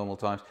through your normal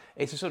times.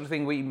 It's the sort of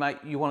thing where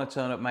you want to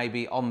turn up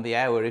maybe on the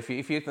hour. If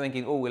you're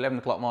thinking, 11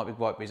 o'clock might be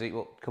quite busy,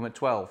 well, come at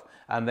 12,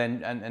 and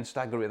then and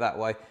stagger it that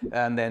way,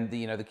 and then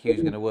the queue's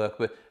going to work.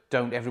 But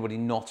don't everybody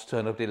not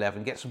turn up at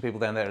 11. Get some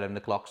people down there at 11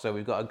 o'clock, so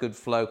we've got a good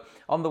flow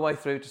on the way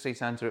through to see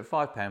Santa at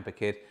 £5 per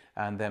kid.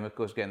 And then, of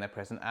course, getting their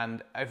present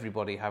and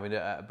everybody having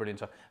a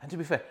brilliant time. And to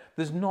be fair,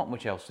 there's not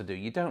much else to do.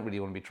 You don't really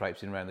want to be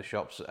traipsing around the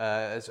shops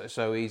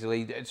so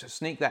easily.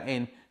 Sneak that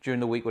in during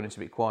the week when it's a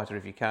bit quieter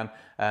if you can,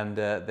 and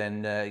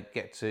then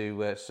get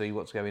to see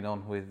what's going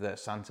on with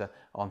Santa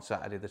on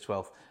Saturday the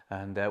 12th.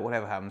 And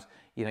whatever happens,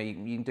 you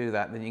can do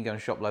that. Then you can go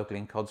and shop locally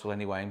in Codsall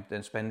anyway, and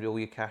then spend all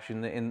your cash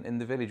in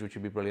the village, which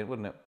would be brilliant,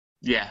 wouldn't it?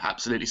 Yeah,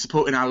 absolutely.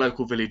 Supporting our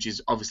local village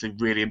is obviously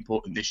really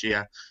important this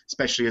year,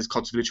 especially as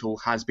Codsall Village Hall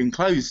has been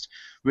closed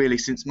really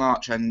since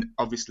March, and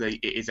obviously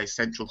it is a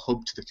central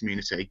hub to the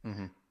community.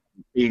 Mm-hmm.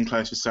 Being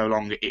closed for so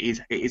long,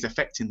 it is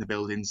affecting the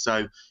building.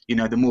 So,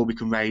 the more we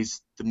can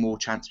raise, the more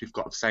chance we've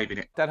got of saving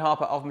it. Dan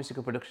Harper of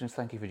Mystical Productions,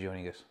 thank you for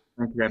joining us.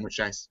 Thank you very much,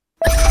 Jace.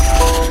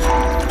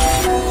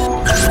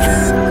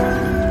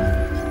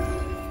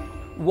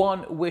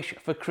 One Wish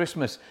for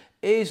Christmas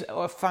is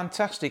a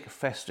fantastic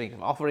festive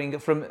offering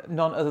from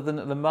none other than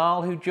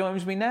Limahl, who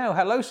joins me now.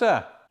 Hello,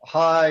 sir.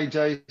 Hi,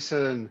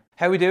 Jason.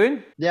 How are we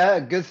doing?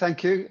 Yeah, good,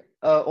 thank you.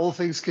 All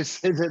things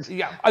considered.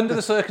 Yeah, under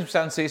the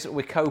circumstances,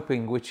 we're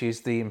coping, which is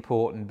the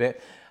important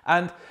bit.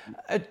 And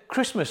at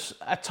Christmas,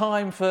 a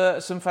time for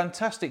some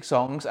fantastic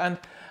songs. And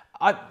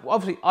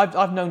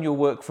I've known your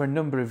work for a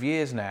number of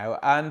years now,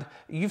 and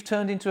you've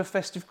turned into a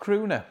festive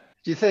crooner.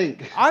 Do you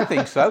think? I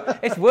think so.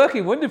 It's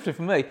working wonderfully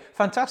for me.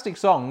 Fantastic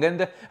song,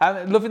 and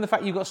I'm loving the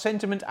fact you've got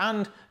sentiment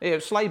and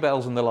sleigh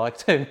bells and the like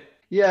too.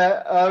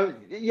 Yeah,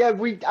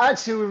 we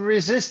actually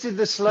resisted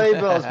the sleigh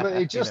bells, but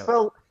it just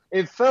felt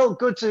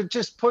good to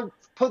just put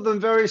them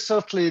very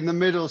subtly in the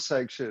middle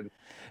section.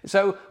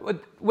 So,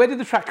 where did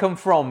the track come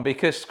from?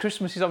 Because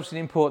Christmas is obviously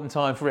an important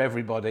time for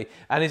everybody,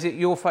 and is it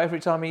your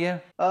favourite time of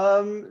year?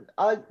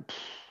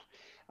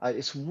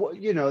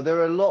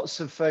 There are lots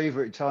of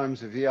favourite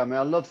times of year. I mean,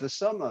 I love the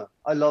summer.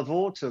 I love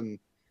autumn.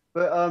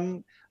 But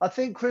I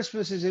think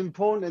Christmas is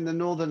important in the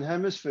Northern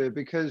Hemisphere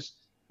because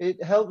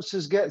it helps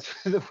us get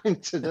through the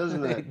winter,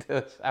 doesn't it? It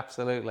does,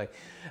 absolutely.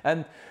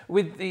 And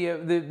with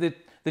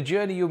the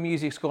journey your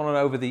music's gone on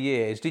over the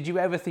years, did you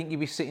ever think you'd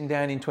be sitting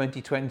down in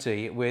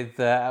 2020 with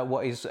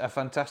what is a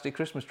fantastic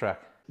Christmas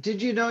track?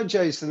 Did you know,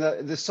 Jason,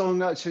 that the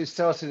song actually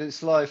started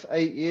its life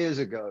 8 years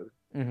ago?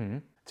 Mm-hmm.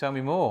 Tell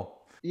me more.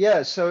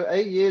 Yeah, so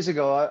 8 years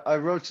ago, I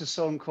wrote a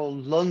song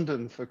called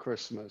London for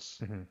Christmas.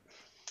 Mm-hmm.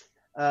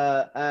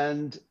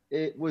 And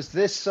it was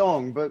this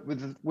song, but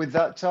with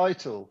that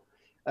title.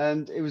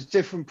 And it was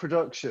different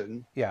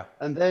production. Yeah.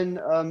 And then,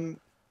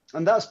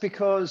 and that's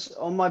because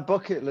on my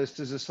bucket list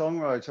as a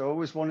songwriter, I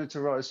always wanted to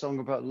write a song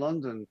about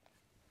London.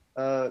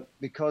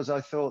 Because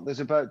I thought there's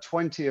about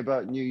 20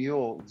 about New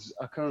York.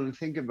 I can only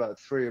think about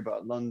 3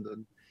 about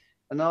London.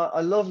 And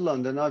I love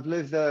London. I've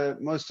lived there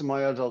most of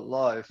my adult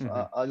life.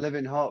 Mm-hmm. I live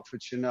in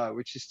Hertfordshire now,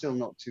 which is still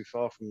not too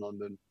far from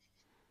London.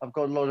 I've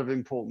got a lot of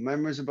important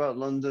memories about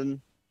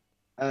London.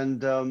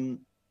 And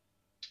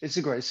it's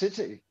a great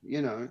city,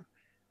 you know.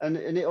 And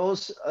it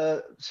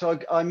also, so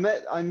I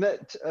met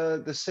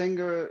the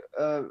singer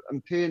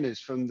and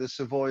pianist from the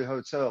Savoy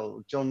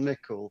Hotel, John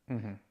Nichol,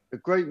 mm-hmm. a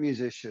great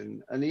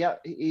musician. And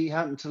he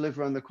happened to live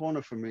around the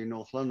corner from me in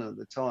North London at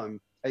the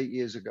time, 8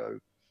 years ago.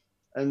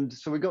 And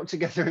so we got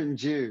together in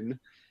June,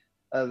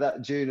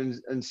 that June,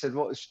 and said,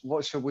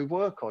 what should we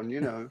work on, you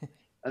know?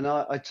 And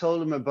I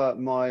told him about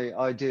my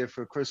idea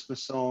for a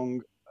Christmas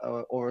song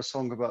or a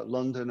song about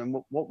London. And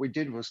what we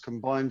did was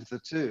combined the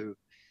two.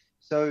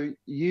 So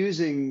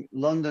using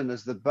London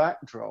as the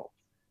backdrop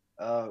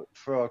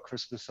for our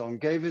Christmas song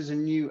gave us a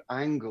new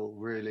angle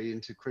really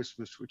into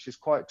Christmas, which is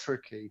quite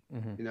tricky,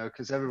 mm-hmm. you know,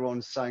 because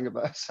everyone sang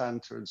about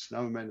Santa and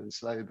snowmen and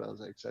sleigh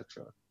bells,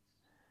 etc.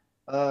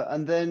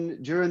 And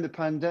then during the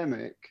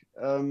pandemic,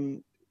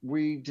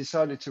 we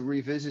decided to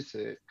revisit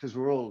it because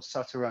we're all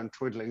sat around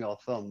twiddling our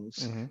thumbs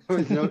mm-hmm.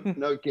 with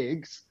no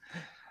gigs.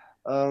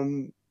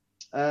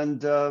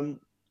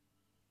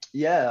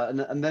 Yeah,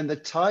 and then the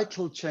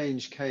title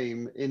change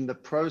came in the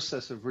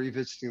process of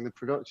revisiting the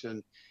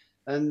production,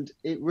 and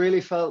it really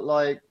felt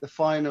like the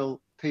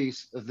final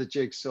piece of the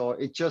jigsaw.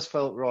 It just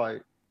felt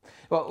right.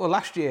 Well,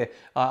 last year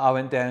I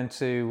went down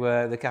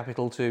to the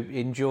capital to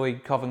enjoy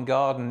Covent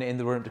Garden in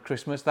the run up to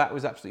Christmas. That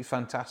was absolutely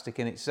fantastic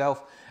in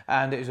itself,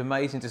 and it was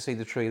amazing to see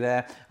the tree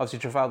there. Obviously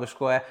Trafalgar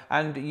Square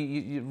and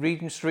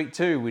Regent Street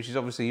too, which is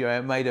obviously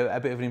made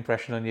a bit of an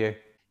impression on you.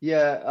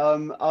 Yeah,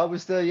 I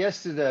was there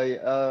yesterday.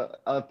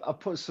 I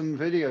put some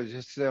videos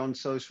yesterday on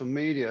social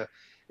media.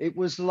 It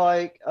was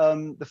like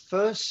the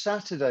first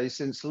Saturday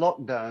since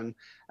lockdown,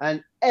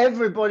 and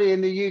everybody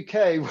in the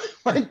UK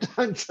went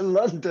down to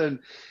London.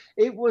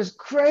 It was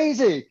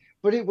crazy,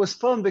 but it was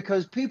fun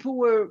because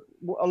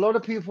a lot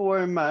of people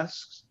were in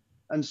masks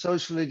and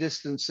socially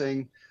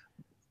distancing.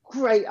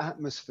 Great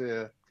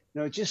atmosphere,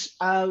 you know, just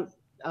out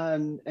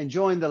and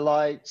enjoying the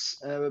lights,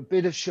 a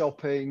bit of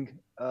shopping.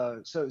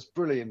 So it's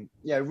brilliant.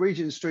 Yeah,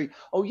 Regent Street.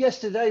 Oh,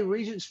 yesterday,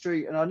 Regent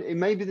Street, and it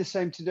may be the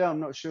same today, I'm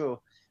not sure,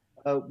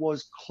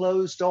 was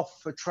closed off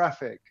for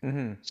traffic.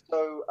 Mm-hmm.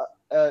 So,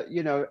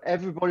 you know,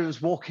 everybody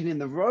was walking in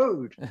the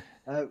road.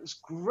 It was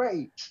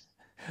great.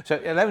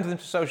 So allowing them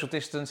to social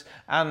distance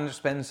and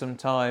spend some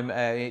time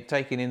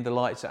taking in the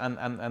lights and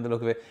the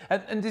look of it.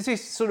 And is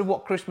this sort of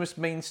what Christmas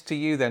means to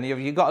you then?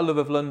 You've got a love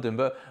of London,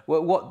 but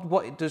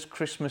what does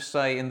Christmas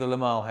say in the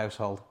Limahl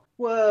household?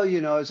 Well, you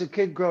know, as a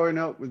kid growing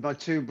up with my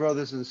 2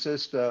 brothers and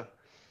sister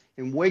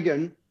in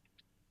Wigan,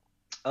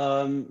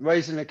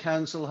 raised in a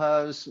council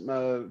house,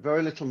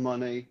 very little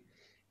money,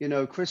 you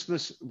know,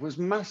 Christmas was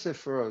massive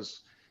for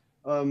us.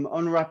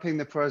 Unwrapping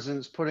the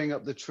presents, putting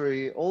up the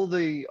tree, all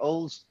the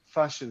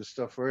old-fashioned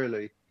stuff,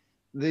 really.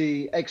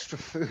 The extra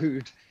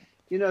food,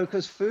 you know,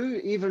 because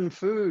even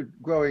food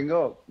growing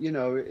up, you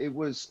know,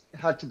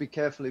 had to be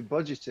carefully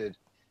budgeted.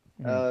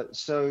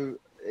 So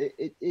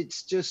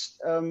it's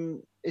just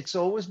it's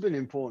always been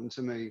important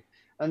to me,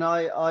 and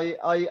I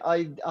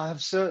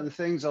have certain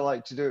things I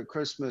like to do at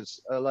Christmas.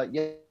 Like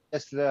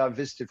yesterday, I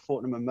visited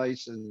Fortnum and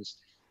Mason's,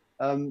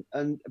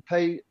 and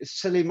pay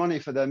silly money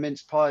for their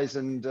mince pies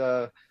and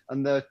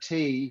their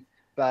tea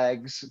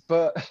bags,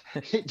 but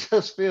it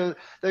just feels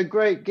they're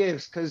great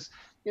gifts because,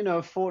 you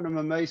know, Fortnum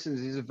and Mason's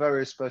is a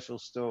very special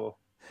store.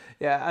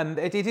 Yeah, and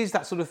it is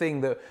that sort of thing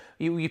that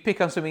you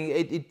pick on something,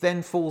 it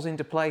then falls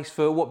into place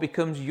for what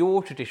becomes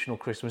your traditional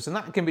Christmas, and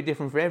that can be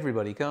different for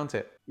everybody, can't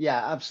it?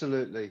 Yeah,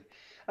 absolutely.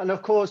 And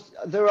of course,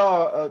 there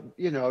are,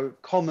 you know,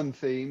 common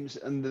themes,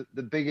 and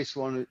the biggest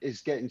one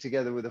is getting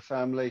together with a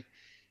family,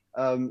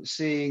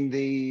 seeing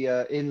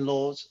the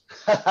in-laws,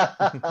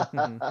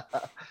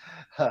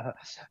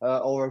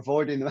 or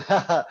avoiding them.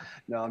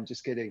 No, I'm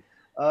just kidding.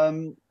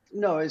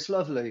 No, it's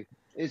lovely.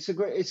 It's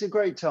a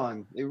great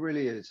time. It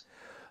really is.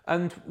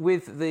 And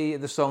with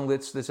the song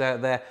that's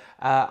out there,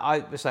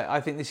 I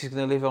think this is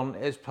going to live on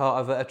as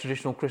part of a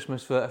traditional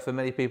Christmas for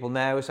many people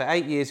now. It's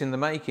 8 years in the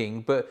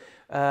making, but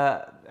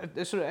a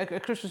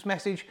Christmas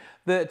message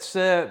that's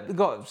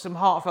got some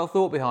heartfelt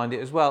thought behind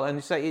it as well.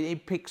 And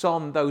it picks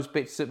on those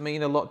bits that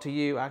mean a lot to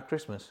you at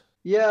Christmas.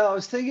 Yeah, I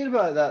was thinking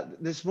about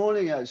that this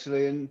morning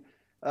actually, and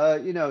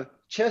you know,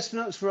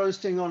 chestnuts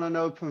roasting on an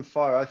open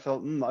fire. I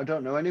thought, I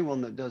don't know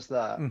anyone that does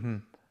that.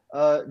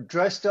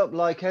 Dressed up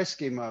like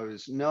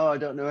Eskimos. No, I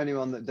don't know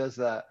anyone that does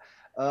that.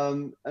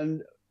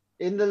 And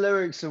in the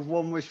lyrics of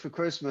One Wish for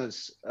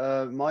Christmas,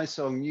 my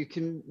song, you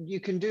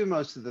can do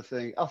most of the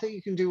things. I think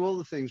you can do all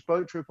the things.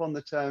 Boat trip on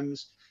the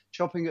Thames,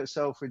 shopping at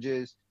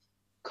Selfridges,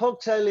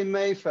 cocktail in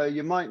Mayfair.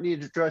 You might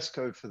need a dress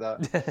code for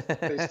that,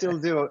 but it's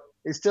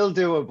still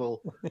doable.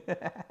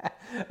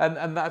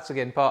 and that's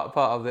again part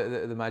of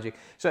the magic.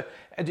 So,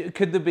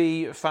 could there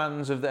be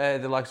fans of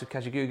the likes of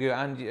Kajagoogoo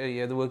and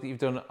the work that you've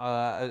done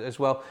as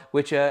well,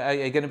 which are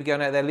going to be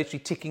going out there literally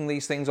ticking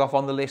these things off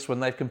on the list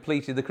when they've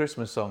completed the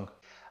Christmas song?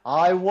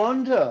 I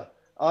wonder.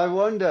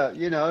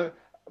 You know,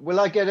 will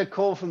I get a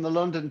call from the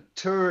London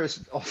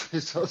Tourist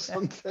Office or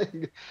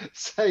something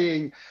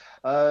saying,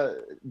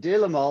 "Dear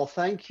Limahl,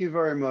 thank you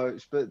very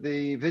much, but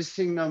the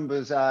visiting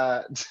numbers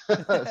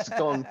has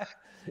gone."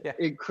 Yeah.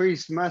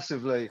 Increased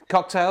massively.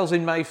 Cocktails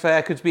in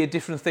Mayfair could be a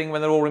different thing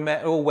when they're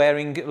all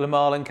wearing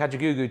Limahl and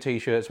Kajagoogoo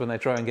t-shirts when they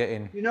try and get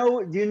in. You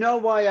know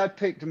why I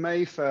picked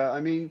Mayfair? I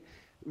mean,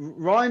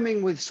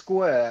 rhyming with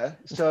square.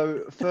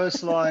 So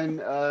first line,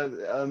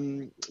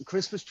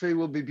 Christmas tree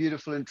will be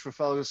beautiful in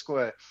Trafalgar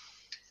Square,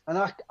 and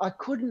I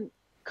couldn't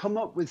come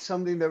up with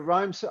something that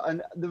rhymes.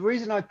 And the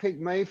reason I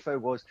picked Mayfair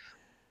was,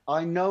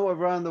 I know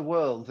around the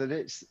world that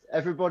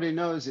everybody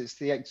knows it's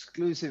the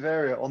exclusive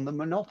area on the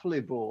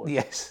Monopoly board.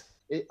 Yes.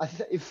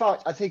 In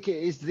fact, I think it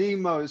is the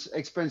most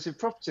expensive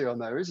property on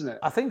there, isn't it?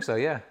 I think so,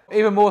 yeah.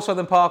 Even more so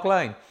than Park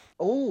Lane.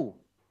 Oh,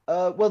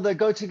 well, they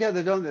go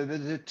together, don't they?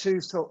 They're two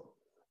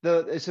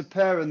it's a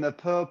pair and they're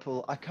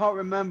purple. I can't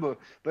remember,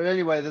 but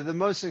anyway, they're the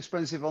most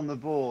expensive on the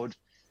board.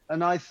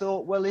 And I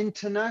thought, well,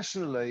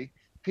 internationally,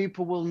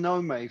 people will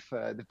know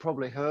Mayfair. They've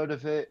probably heard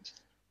of it.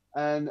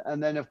 And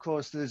then, of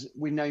course,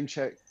 we name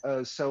check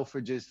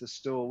Selfridges, the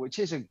store, which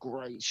is a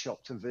great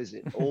shop to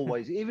visit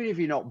always. Even if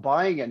you're not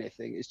buying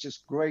anything, it's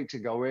just great to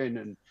go in.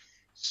 And,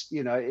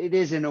 you know, it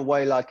is in a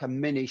way like a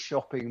mini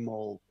shopping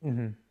mall.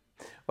 Mm-hmm.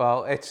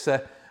 Well, it's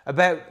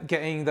about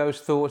getting those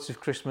thoughts of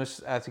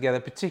Christmas together,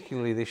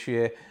 particularly this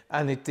year.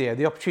 And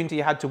the opportunity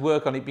you had to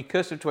work on it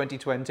because of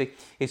 2020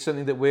 is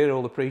something that we're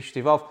all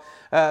appreciative of.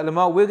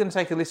 Limahl, we're going to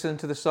take a listen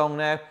to the song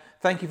now.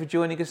 Thank you for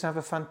joining us and have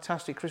a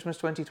fantastic Christmas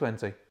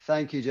 2020.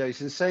 Thank you,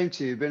 Jason. Same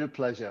to you. Been a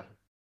pleasure.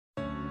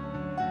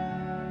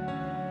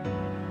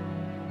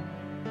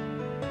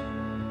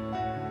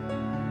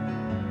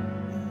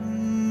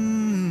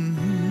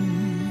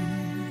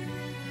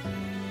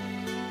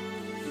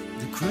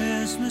 The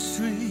Christmas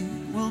tree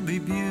will be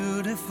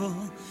beautiful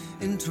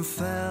in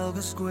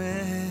Trafalgar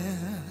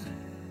Square.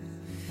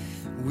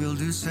 We'll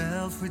do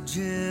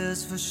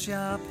Selfridges for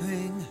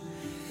shopping,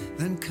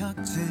 then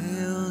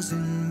cocktails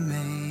in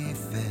Mayfair.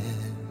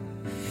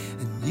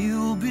 And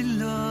you'll be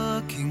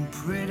looking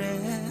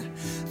pretty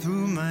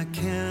through my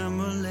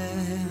camera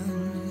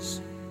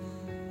lens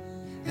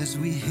as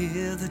we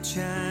hear the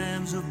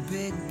chimes of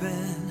Big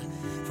Ben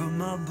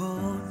from our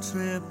boat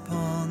trip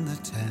on the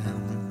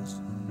Thames.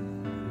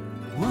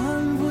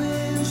 One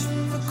wish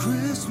for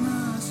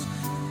Christmas,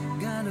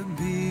 gotta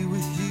be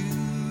with you.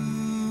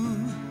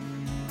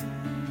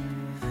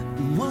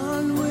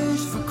 One wish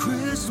for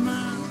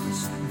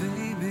Christmas,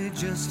 baby,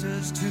 just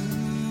us two.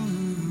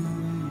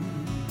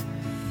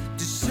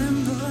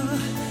 December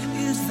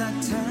is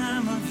that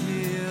time of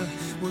year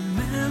when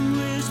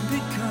memories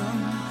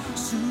become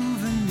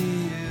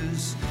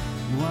souvenirs.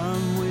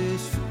 One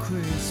wish for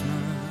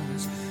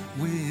Christmas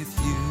with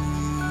you.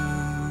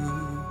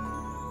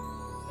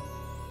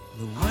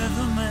 The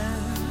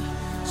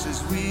weatherman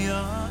says we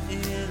are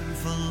in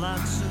for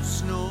lots of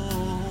snow.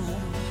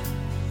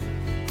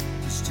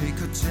 Let's take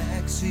a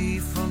taxi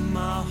from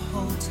our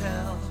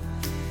hotel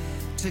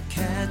to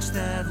catch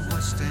that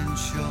West End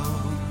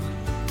show.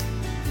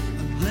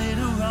 And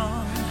later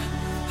on,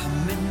 a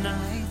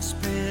midnight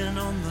spin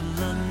on the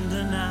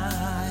London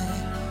Eye.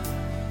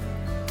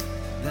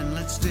 Then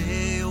let's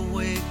stay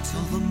awake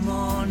till the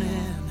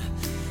morning,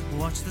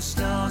 watch the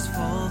stars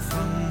fall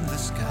from the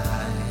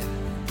sky.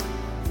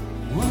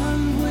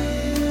 One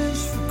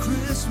wish for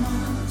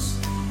Christmas,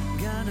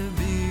 gotta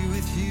be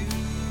with you.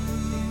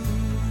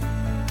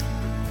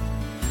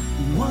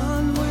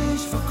 One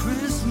wish for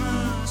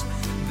Christmas,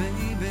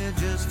 baby,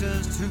 just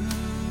us two.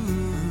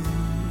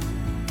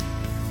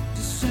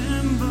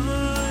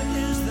 December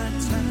is that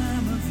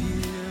time of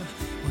year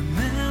when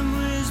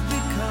memories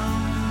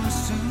become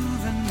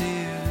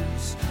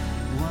souvenirs.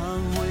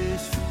 One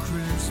wish for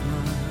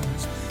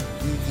Christmas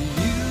with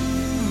you.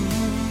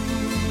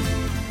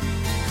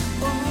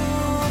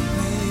 Oh,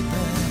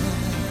 baby,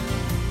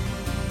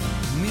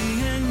 me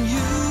and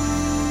you.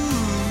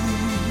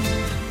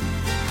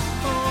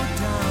 Oh,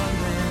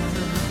 darling,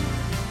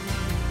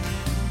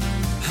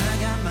 I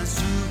got my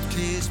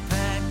suitcase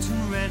packed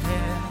and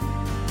ready.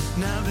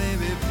 Now,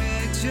 baby,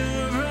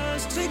 picture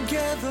us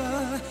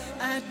together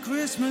at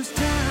Christmas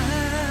time.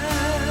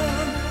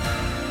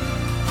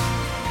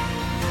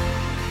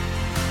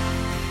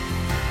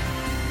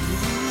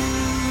 Ooh.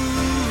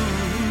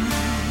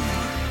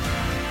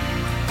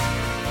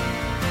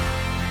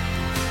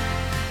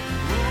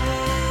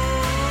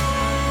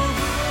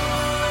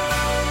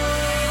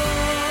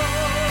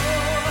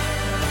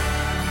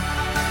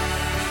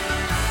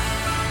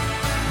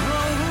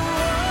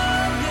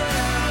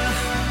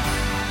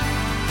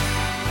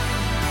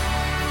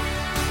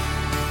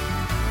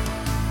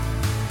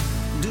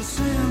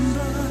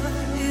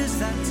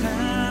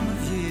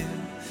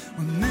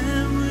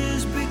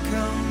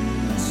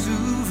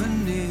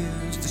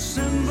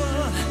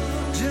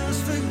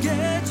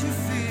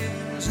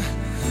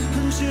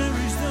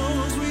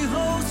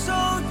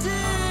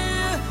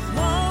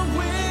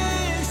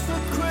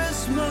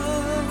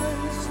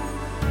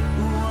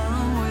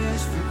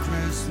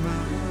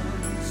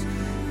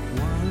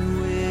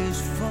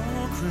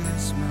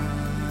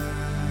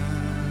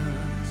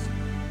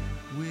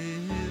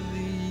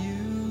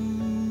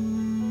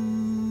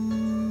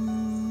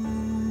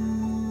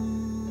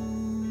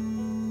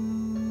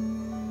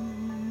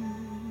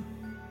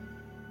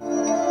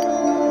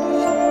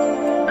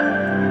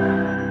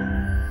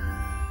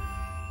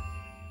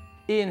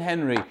 Ian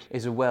Henery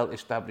is a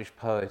well-established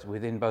poet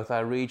within both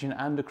our region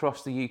and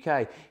across the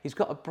UK. He's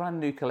got a brand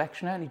new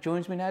collection out and he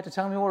joins me now to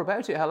tell me more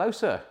about it. Hello,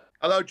 sir.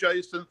 Hello,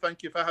 Jason.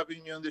 Thank you for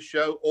having me on the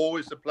show.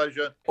 Always a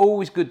pleasure.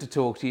 Always good to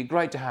talk to you.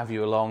 Great to have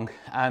you along.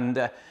 And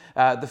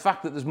the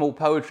fact that there's more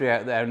poetry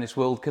out there in this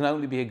world can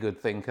only be a good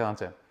thing,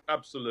 can't it?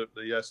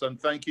 Absolutely, yes. And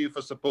thank you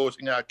for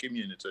supporting our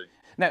community.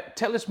 Now,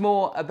 tell us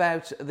more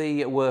about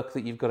the work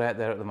that you've got out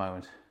there at the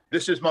moment.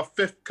 This is my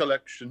 5th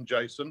collection,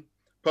 Jason,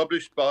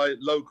 published by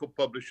local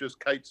publishers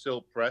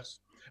Codsall Press,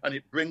 and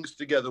it brings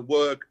together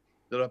work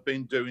that I've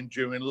been doing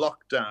during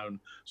lockdown.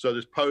 So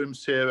there's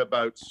poems here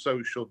about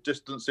social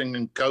distancing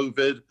and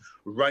COVID,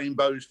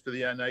 rainbows for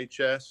the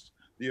NHS,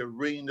 the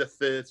Arena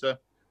Theatre,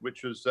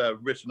 which was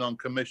written on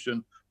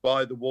commission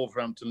by the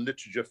Wolverhampton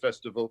Literature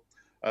Festival,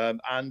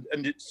 and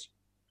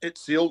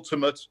it's the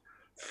ultimate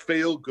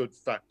feel-good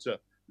factor.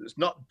 It's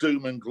not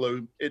doom and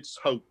gloom, it's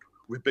hope.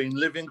 We've been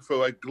living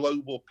through a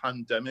global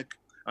pandemic,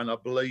 and I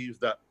believe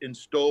that in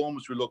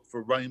storms we look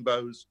for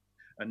rainbows,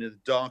 and in the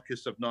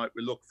darkest of night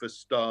we look for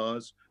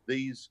stars.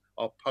 These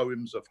are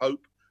poems of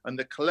hope, and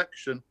the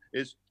collection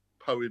is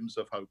Poems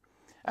of Hope.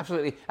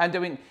 Absolutely. And I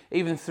mean,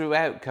 even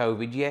throughout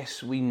COVID,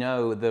 yes, we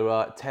know there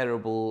are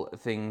terrible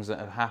things that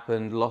have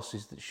happened,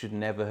 losses that should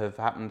never have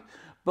happened,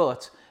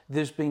 but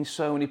there's been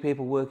so many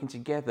people working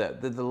together,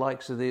 the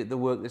likes of the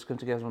work that's come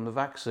together on the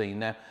vaccine.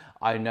 Now,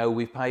 I know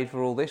we've paid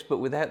for all this, but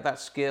without that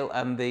skill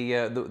and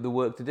the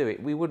work to do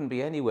it, we wouldn't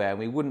be anywhere, and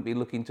we wouldn't be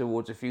looking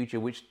towards a future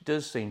which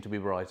does seem to be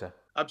brighter.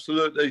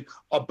 Absolutely.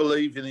 I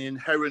believe in the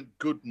inherent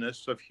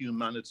goodness of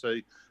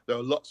humanity. There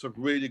are lots of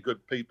really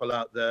good people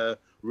out there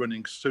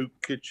running soup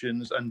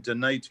kitchens and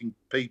donating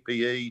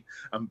PPE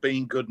and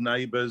being good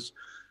neighbours.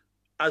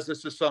 As a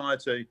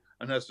society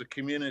and as a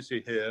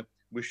community here,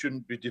 we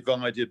shouldn't be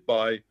divided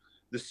by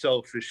the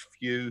selfish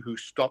few who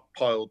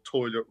stockpile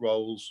toilet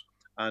rolls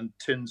and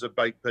tins of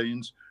baked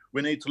beans.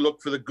 We need to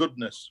look for the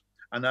goodness.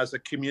 And as a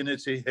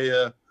community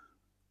here,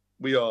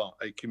 we are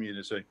a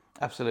community.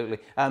 Absolutely.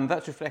 And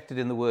that's reflected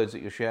in the words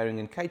that you're sharing.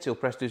 And Codsall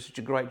Press does such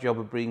a great job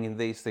of bringing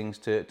these things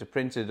to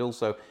print and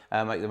also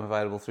make them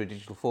available through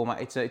digital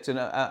format. It's an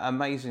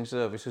amazing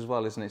service as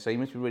well, isn't it? So you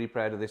must be really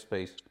proud of this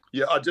piece.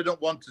 Yeah, I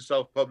didn't want to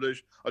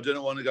self-publish. I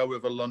didn't want to go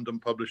with a London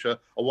publisher.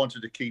 I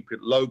wanted to keep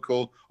it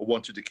local. I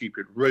wanted to keep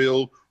it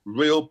real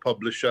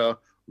publisher,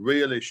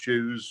 real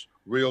issues,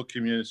 real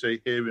community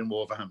here in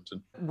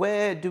Wolverhampton.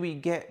 Where do we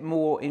get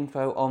more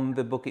info on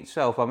the book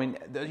itself? I mean,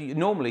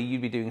 normally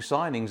you'd be doing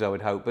signings, I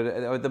would hope, but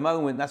at the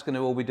moment that's going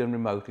to all be done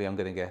remotely, I'm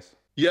going to guess.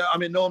 Yeah, I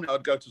mean, normally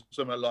I'd go to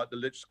somewhere like the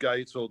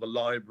Lichgate or the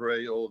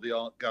library or the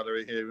art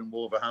gallery here in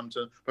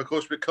Wolverhampton. But of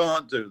course, we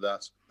can't do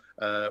that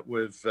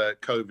with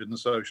COVID and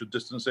social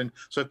distancing.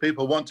 So if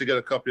people want to get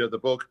a copy of the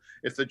book,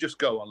 if they just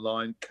go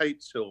online,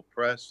 Codsall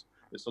Press,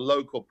 it's a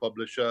local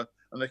publisher,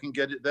 and they can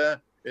get it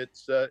there.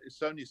 It's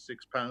only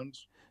 £6.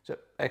 So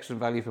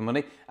excellent value for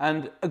money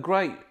and a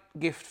great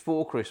gift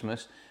for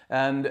Christmas.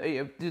 And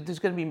there's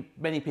going to be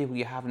many people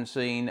you haven't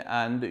seen,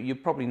 and you're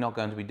probably not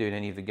going to be doing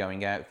any of the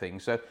going out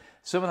things. So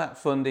some of that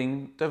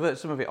funding, divert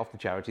some of it off to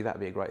charity,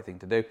 that'd be a great thing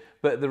to do.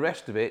 But the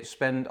rest of it,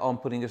 spend on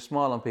putting a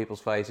smile on people's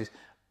faces.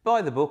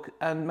 Buy the book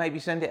and maybe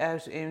send it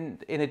out in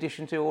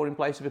addition to or in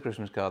place of a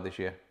Christmas card this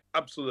year.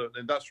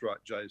 Absolutely, that's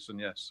right, Jason.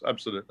 Yes,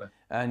 absolutely.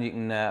 And you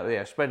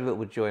can spread a little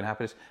bwith joy and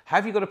happiness.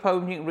 Have you got a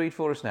poem you can read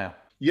for us now?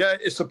 Yeah,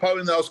 it's a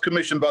poem that I was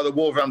commissioned by the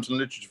Wolverhampton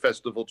Literature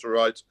Festival to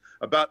write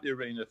about the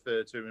Arena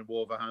Theatre in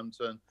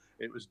Wolverhampton.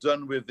 It was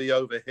done with the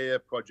Over Here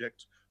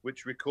project,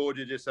 which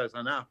recorded this as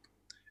an app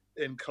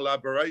in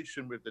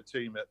collaboration with the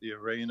team at the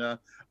Arena,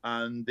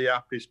 and the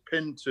app is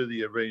pinned to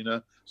the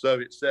Arena,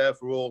 so it's there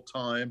for all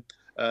time.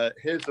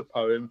 Here's the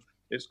poem.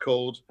 It's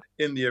called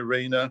In the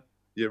Arena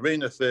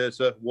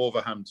Theatre,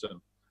 Wolverhampton.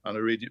 And I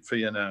read it for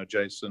you now,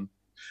 Jason.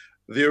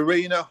 The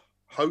Arena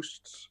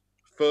hosts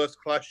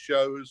first-class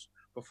shows,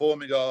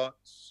 performing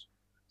arts,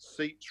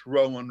 seats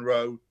row on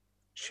row,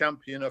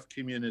 champion of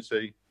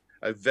community,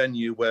 a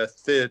venue where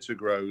theatre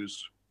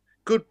grows.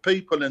 Good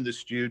people in the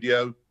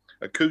studio,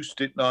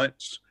 acoustic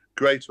nights,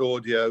 great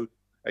audio,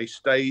 a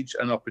stage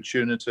and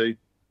opportunity,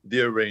 the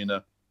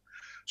Arena.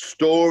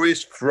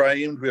 Stories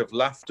framed with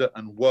laughter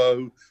and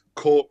woe,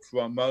 caught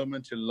for a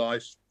moment in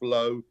life's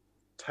flow,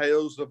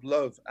 tales of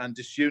love and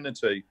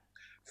disunity,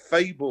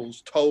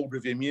 fables told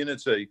with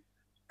immunity,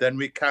 then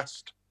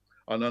recast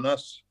and on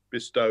us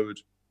bestowed,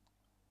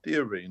 the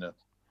Arena.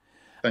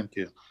 Thank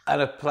you.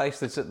 And a place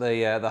that's at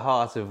the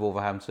heart of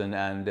Wolverhampton,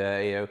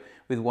 and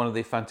with one of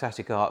the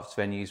fantastic arts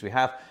venues we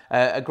have.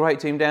 A great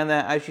team down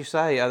there, as you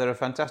say. They're a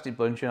fantastic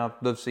bunch, and I've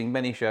loved seeing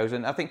many shows.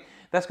 And I think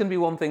that's going to be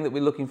one thing that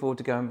we're looking forward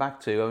to going back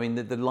to. I mean,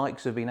 the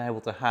likes of being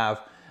able to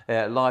have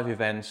live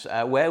events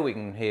where we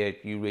can hear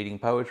you reading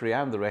poetry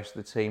and the rest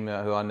of the team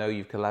who I know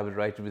you've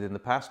collaborated with in the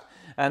past.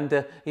 And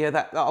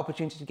that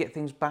opportunity to get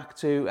things back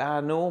to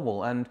our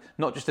normal, and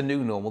not just a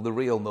new normal, the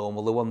real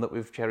normal, the one that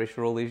we've cherished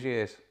for all these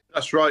years.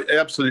 That's right,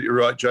 absolutely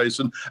right,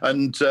 Jason.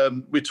 And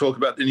we talk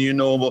about the new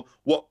normal.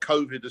 What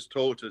COVID has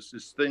taught us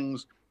is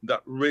things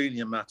that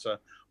really matter,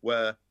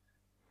 where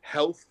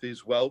health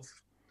is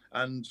wealth,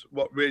 And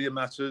what really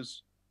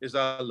matters is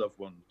our loved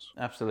ones.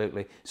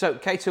 Absolutely. So,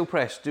 Kate Hill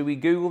Press, do we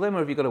Google them or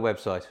have you got a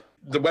website?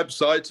 The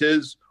website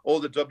is all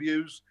the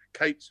W's,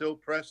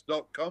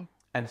 kateshillpress.com.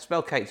 And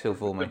spell Kate's Hill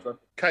for me.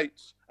 Kate,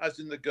 as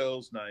in the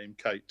girl's name,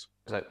 Kate.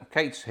 So,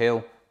 Kate's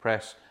Hill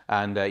Press,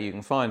 and you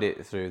can find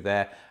it through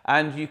there.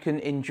 And you can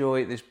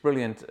enjoy this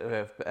brilliant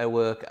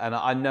work. And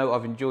I know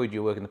I've enjoyed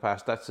your work in the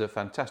past. That's a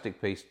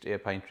fantastic piece,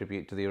 paying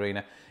tribute to the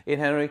arena. Ian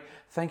Henery,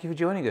 thank you for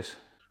joining us.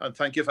 And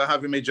thank you for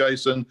having me,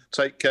 Jason.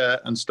 Take care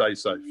and stay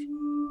safe.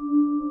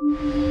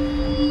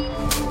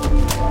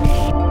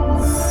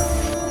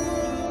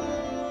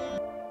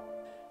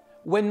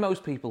 When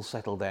most people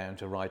settle down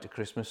to write a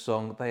Christmas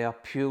song, they are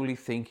purely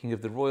thinking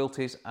of the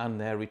royalties and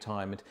their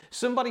retirement.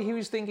 Somebody who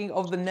is thinking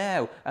of the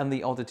now and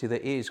the oddity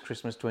that is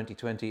Christmas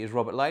 2020 is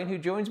Robert Lane, who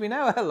joins me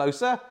now. Hello,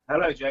 sir.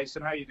 Hello,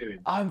 Jason. How are you doing?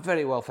 I'm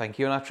very well, thank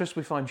you, and I trust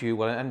we find you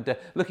well and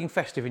looking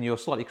festive in your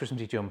slightly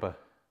Christmassy jumper.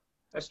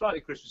 A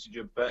slightly Christmassy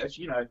jumper, as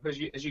you know,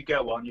 as you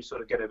go on, you sort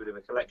of get a bit of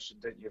a collection,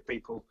 don't you?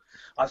 People,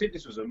 I think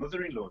this was a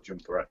mother-in-law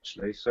jumper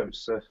actually. So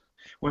it's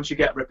once you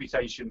get a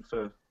reputation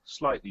for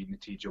slightly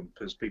nitty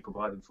jumpers, people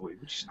buy them for you,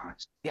 which is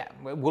nice. Yeah,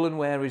 woolen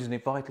wear is a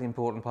vitally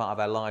important part of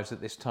our lives at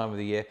this time of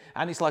the year,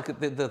 and it's like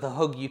the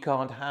hug you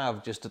can't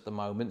have just at the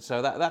moment.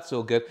 So that's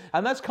all good,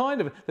 and that's kind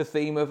of the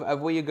theme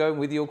of where you're going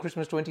with your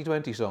Christmas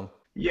 2020 song.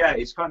 Yeah,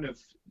 it's kind of,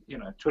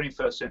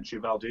 21st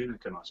century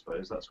Valdoonican, I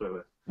suppose. That's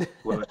where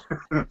we're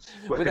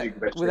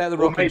without the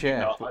rocking chair.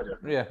 Not, I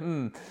don't know.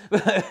 Yeah.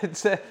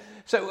 But,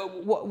 so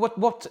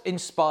what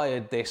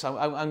inspired this?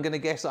 I'm going to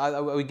guess,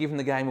 are we giving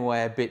the game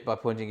away a bit by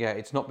pointing out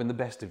it's not been the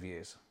best of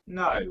years?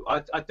 No,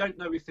 I don't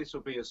know if this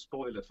will be a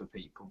spoiler for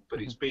people, but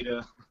it's been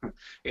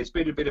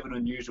a bit of an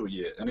unusual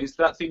year. And it's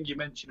that thing you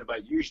mentioned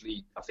about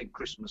usually, I think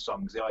Christmas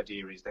songs, the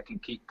idea is they can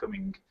keep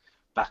coming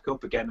back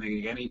up again and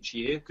again each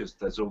year because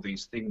there's all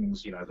these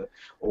things,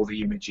 all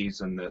the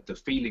images and the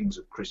feelings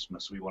of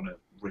Christmas we want to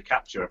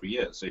recapture every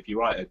year. So if you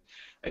write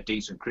a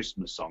decent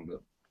Christmas song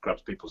that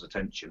grabs people's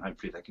attention,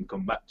 hopefully they can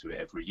come back to it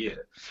every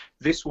year.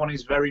 This one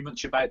is very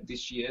much about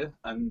this year,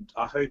 and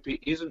I hope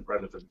it isn't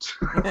relevant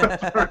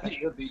for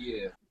any other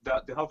year.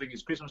 The whole thing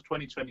is Christmas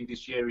 2020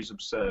 this year is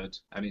absurd,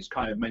 and it's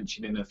kind of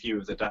mentioning a few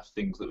of the daft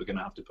things that we're going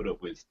to have to put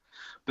up with.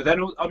 But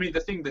then, I mean, the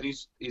thing that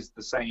is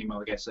the same,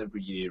 I guess,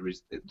 every year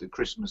is that the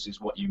Christmas is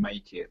what you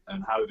make it,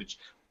 and however,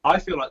 I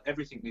feel like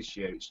everything this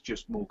year is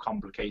just more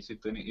complicated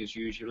than it is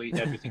usually.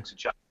 Everything's a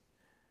challenge,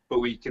 but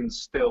we can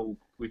still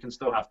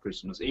have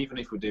Christmas, even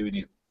if we're doing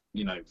it,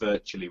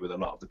 virtually with a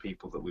lot of the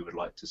people that we would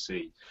like to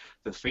see.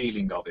 The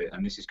feeling of it,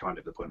 and this is kind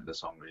of the point of the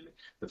song really,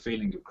 the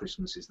feeling of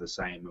Christmas is the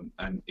same,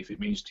 and if it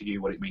means to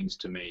you what it means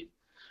to me,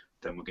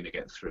 then we're going to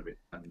get through it,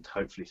 and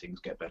hopefully things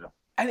get better.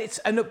 And it's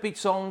an upbeat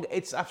song.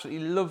 It's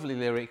absolutely lovely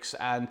lyrics,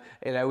 and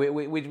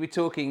we're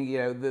talking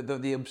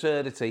the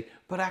absurdity,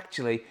 but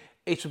actually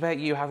it's about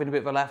you having a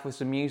bit of a laugh with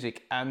some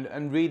music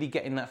and really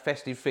getting that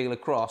festive feel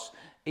across.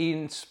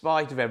 In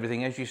spite of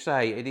everything, as you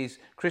say,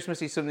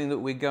 Christmas is something that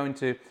we're going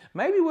to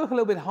maybe work a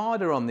little bit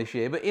harder on this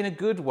year, but in a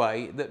good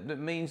way that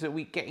means that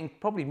we're getting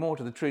probably more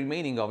to the true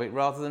meaning of it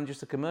rather than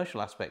just the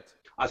commercial aspect.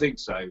 I think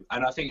so,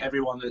 and I think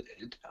everyone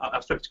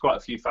I've spoken to quite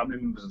a few family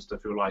members and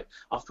stuff who are like,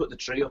 I've put the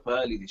tree up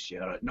early this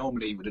year.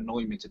 Normally it would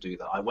annoy me to do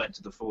that. I went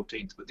to the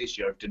 14th, but this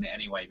year I've done it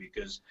anyway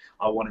because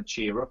I want to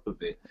cheer up a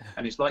bit.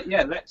 And it's like,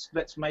 yeah,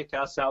 let's make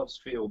ourselves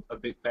feel a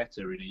bit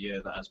better in a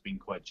year that has been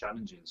quite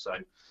challenging.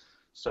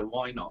 So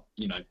why not?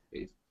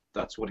 If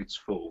that's what it's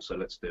for, so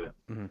let's do it.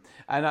 Mm-hmm.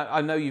 And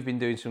I know you've been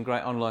doing some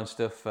great online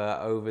stuff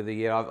over the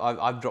year.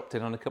 I've dropped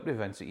in on a couple of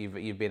events that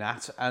you've been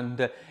at,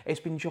 and it's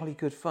been jolly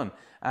good fun.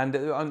 And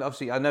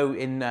obviously, I know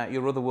in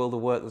your other world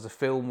of work, there's a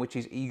film which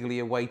is eagerly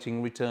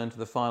awaiting return to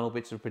the final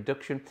bits of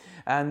production.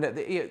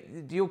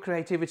 And your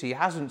creativity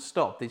hasn't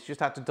stopped; it's just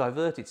had to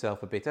divert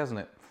itself a bit, hasn't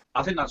it?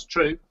 I think that's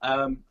true,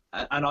 and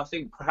I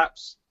think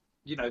perhaps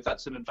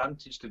that's an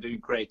advantage to doing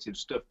creative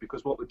stuff,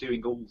 because what we're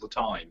doing all the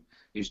time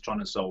is trying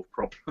to solve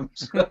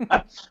problems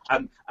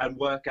and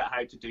work out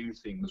how to do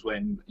things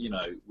when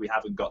we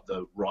haven't got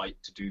the right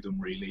to do them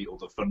really, or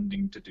the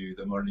funding to do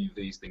them, or any of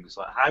these things.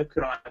 Like, how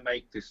can I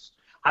make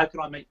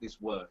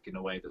this work in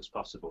a way that's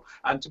possible?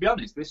 And to be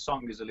honest, this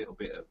song is a little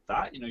bit of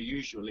that.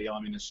 Usually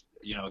I'm in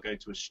I go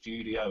to a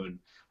studio and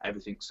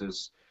everything's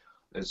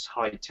as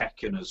high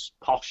tech and as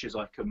posh as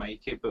I can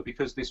make it, but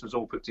because this was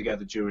all put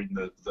together during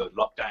the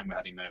lockdown we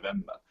had in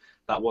November,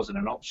 that wasn't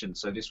an option.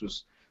 So this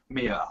was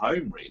me at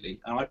home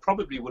really, and I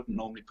probably wouldn't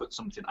normally put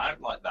something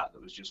out like that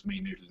was just me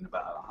noodling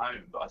about at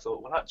home, but I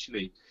thought, well,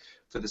 actually,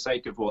 for the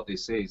sake of what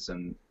this is,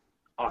 and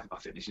I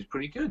think this is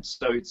pretty good.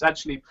 So it's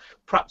actually,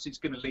 perhaps it's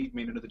going to lead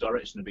me in another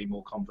direction to be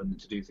more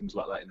confident to do things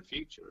like that in the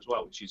future as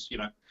well, which is,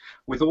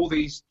 with all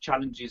these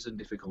challenges and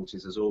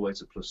difficulties, there's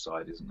always a plus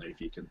side, isn't there,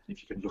 if you can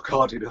look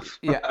hard enough.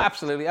 Yeah,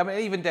 absolutely. I mean,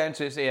 even down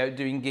to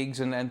doing gigs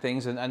and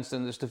things and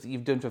some of the stuff that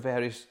you've done for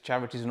various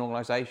charities and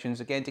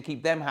organisations, again, to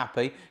keep them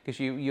happy, because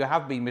you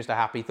have been Mr.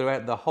 Happy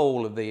throughout the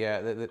whole of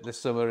the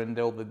summer, and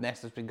all the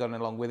nest that's been going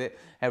along with it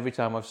every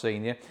time I've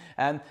seen you.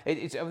 And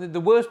it's the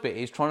worst bit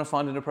is trying to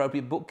find an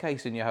appropriate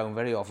bookcase in your home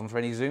very often for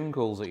any Zoom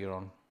calls that you're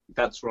on.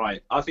 That's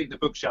right. I think the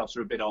bookshelves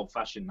are a bit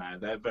old-fashioned now.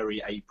 They're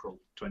very April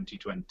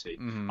 2020.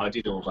 I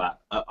did all that.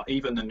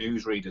 Even the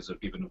newsreaders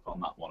have given up on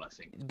that one, I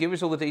think. Give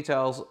us all the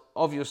details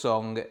of your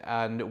song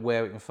and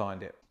where we can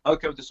find it.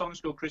 Okay, the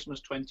song's called Christmas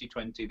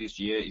 2020. This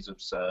year is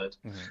absurd.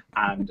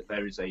 And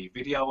there is a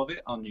video of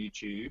it on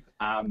YouTube.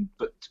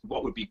 But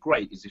what would be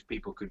great is if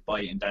people could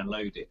buy it and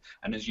download it.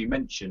 And as you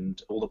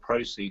mentioned, all the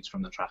proceeds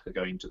from the track are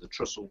going to the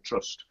Codsall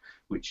Trust,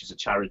 which is a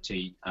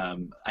charity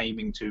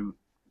aiming to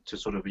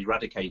sort of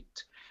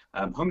eradicate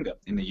hunger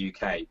in the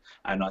UK.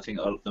 And I think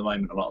at the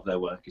moment a lot of their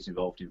work is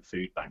involved in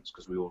food banks,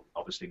 because we all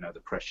obviously know the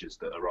pressures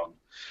that are on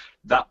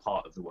that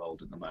part of the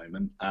world at the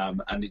moment.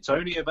 And it's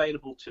only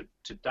available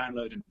to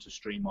download and to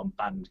stream on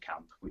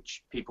Bandcamp,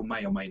 which people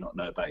may or may not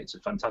know about. It's a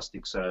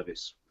fantastic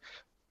service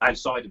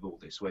outside of all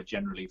this, where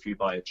generally if you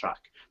buy a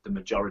track, the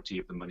majority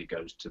of the money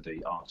goes to the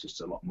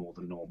artists, a lot more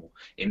than normal.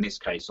 In this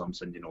case, I'm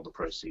sending all the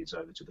proceeds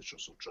over to the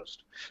Codsall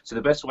Trust. So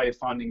the best way of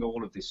finding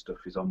all of this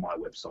stuff is on my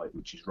website,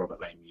 which is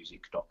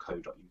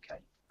robertlanemusic.co.uk.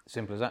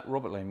 Simple as that,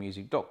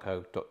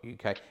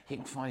 robertlanemusic.co.uk. You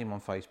can find him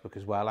on Facebook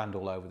as well and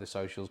all over the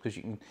socials, because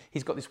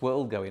he's got this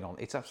world going on.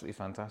 It's absolutely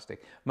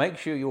fantastic. Make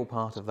sure you're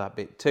part of that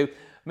bit too.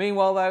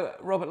 Meanwhile though,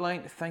 Robert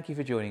Lane, thank you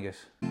for joining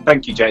us.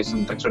 Thank you,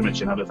 Jason. Thanks very much,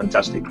 and have a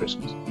fantastic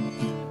Christmas.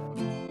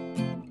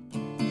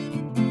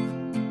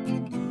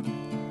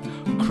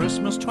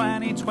 Christmas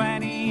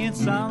 2020,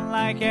 it's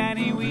unlike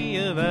any we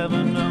have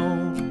ever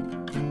known.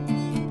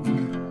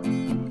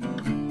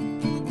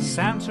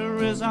 Santa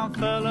is on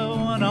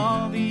furlough and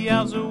all the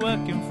elves are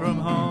working from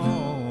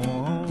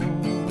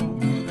home.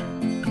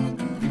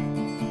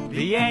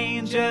 The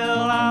angel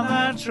on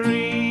the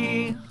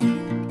tree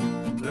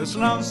looks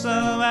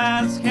lonesome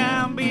as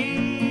can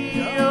be.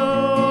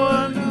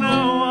 Oh,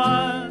 no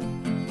one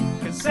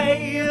can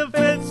say if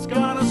it's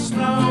gonna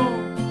snow.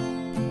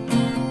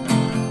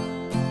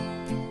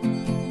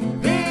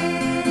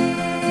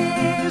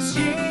 This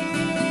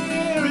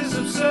year is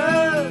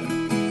absurd,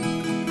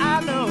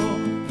 I know,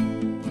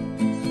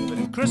 but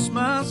if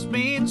Christmas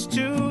means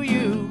to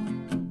you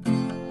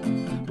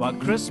what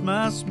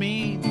Christmas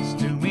means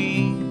to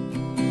me,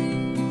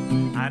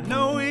 I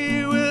know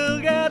we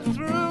will get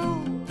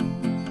through.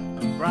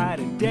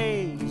 Brighter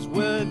days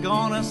we're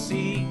gonna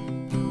see.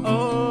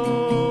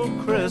 Oh,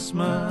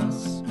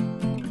 Christmas,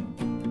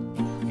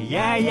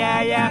 yeah,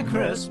 yeah, yeah,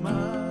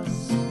 Christmas.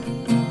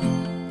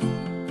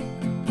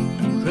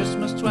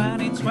 Christmas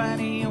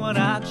 2020, we're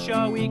not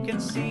sure we can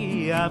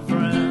see our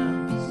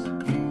friends.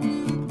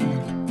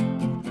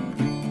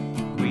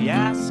 We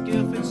ask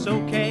if it's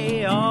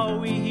okay, all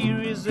we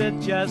hear is it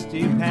just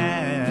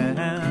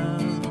depends.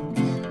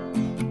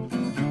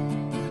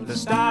 The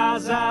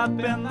stars up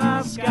in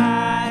the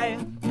sky,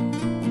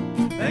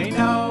 they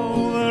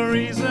know the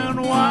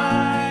reason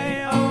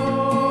why.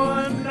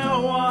 Oh, and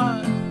no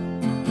one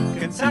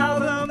can tell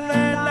them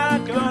they're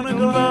not gonna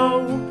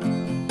glow.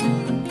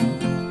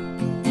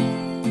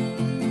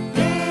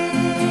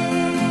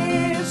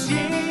 This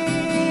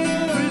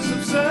year is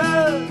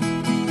absurd,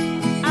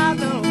 I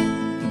know,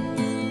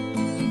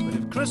 but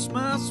if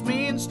Christmas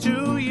means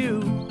to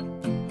you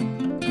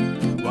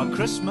what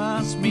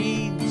Christmas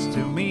means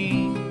to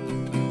me,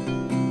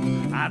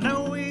 I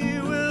know we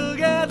will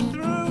get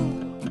through.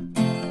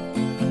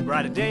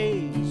 Brighter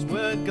days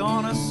we're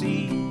gonna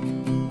see.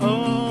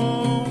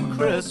 Oh,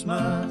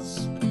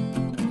 Christmas,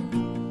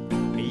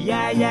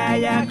 yeah, yeah,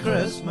 yeah,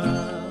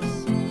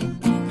 Christmas.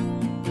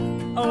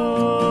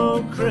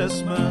 Oh,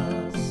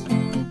 Christmas,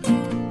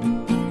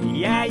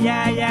 yeah,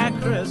 yeah, yeah,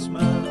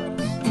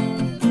 Christmas.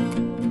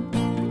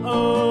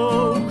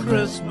 Oh,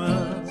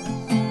 Christmas,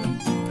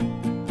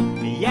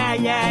 yeah,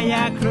 yeah,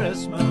 yeah,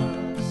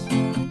 Christmas.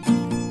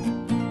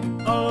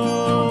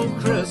 Oh,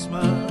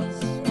 Christmas.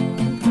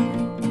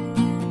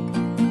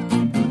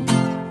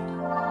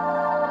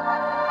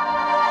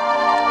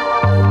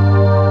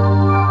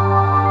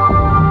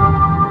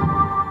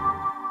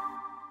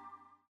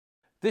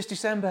 This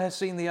December has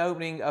seen the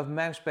opening of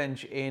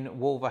MouseBench in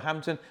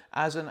Wolverhampton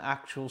as an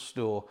actual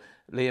store.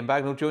 Liam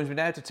Bagnall joins me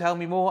now to tell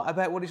me more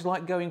about what it's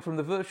like going from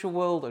the virtual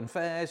world and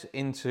fairs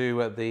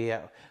into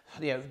the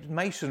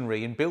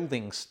masonry and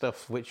building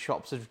stuff which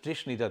shops have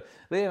traditionally done.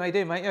 Liam, how you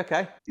doing, mate? You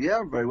okay? Yeah,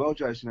 I'm very well,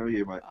 Jason. How are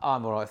you, mate?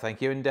 I'm all right,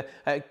 thank you. And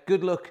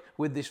good luck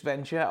with this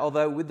venture.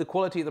 Although with the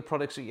quality of the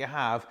products that you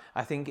have,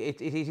 I think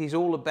it is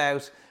all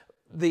about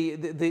the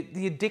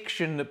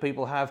addiction that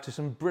people have to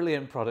some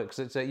brilliant products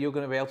that you're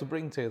going to be able to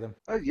bring to them.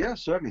 Yeah,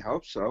 certainly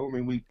hope so. I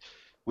mean,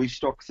 we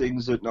stock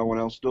things that no one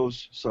else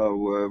does.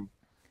 So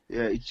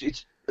yeah,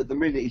 it's at the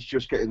minute it's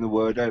just getting the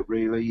word out.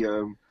 Really,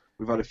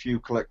 we've had a few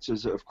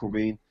collectors that have come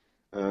in,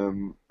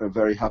 are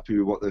very happy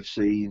with what they've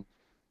seen.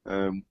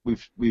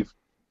 We've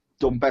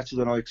done better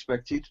than I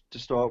expected to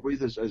start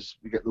with as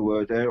we get the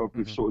word out.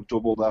 We've sort of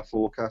doubled our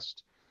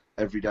forecast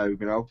every day we've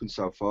been open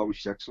so far, which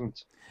is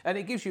excellent. And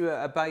it gives you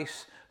a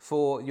base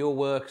for your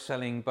work,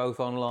 selling both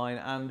online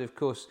and, of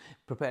course,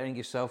 preparing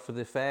yourself for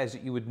the fairs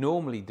that you would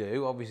normally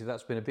do. Obviously,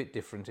 that's been a bit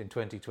different in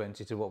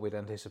 2020 to what we'd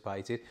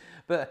anticipated.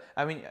 But,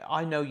 I mean,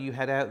 I know you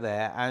head out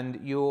there and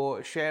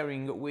you're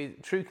sharing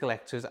with true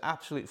collectors,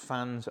 absolute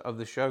fans of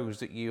the shows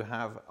that you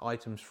have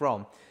items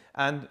from.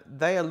 And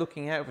they are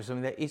looking out for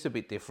something that is a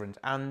bit different.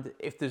 And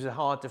if there's a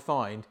hard to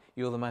find,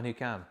 you're the man who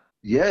can.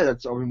 Yeah,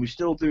 we're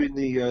still doing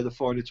the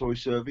Find a Toy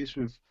service.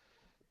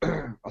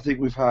 I think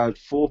we've had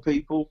 4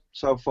 people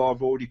so far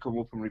have already come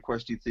up and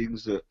requested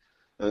things that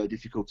are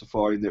difficult to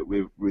find that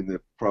we're in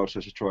the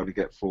process of trying to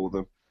get for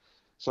them.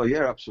 So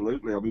yeah,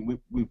 absolutely. I mean,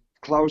 we've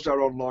closed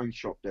our online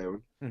shop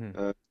down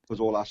because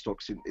all our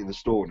stock's in the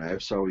store now,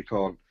 so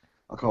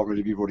I can't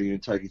really be running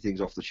and taking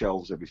things off the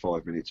shelves every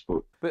 5 minutes.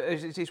 But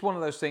it's one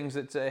of those things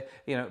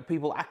that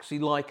people actually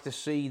like to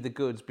see the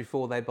goods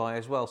before they buy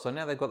as well. So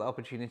now they've got the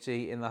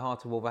opportunity in the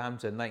heart of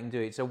Wolverhampton, they can do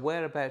it. So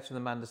whereabouts in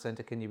the Mander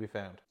Centre can you be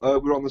found?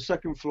 We're on the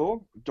 2nd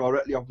floor,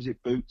 directly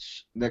opposite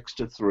Boots, next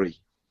to 3.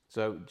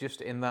 So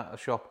just in that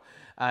shop,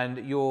 and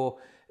you're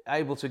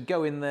able to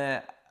go in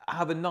there,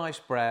 have a nice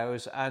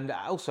browse and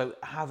also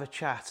have a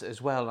chat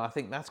as well. And I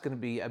think that's going to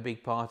be a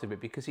big part of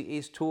it, because he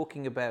is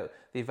talking about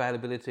the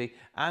availability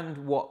and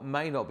what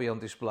may not be on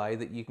display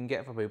that you can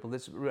get for people.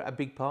 That's a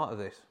big part of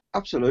this.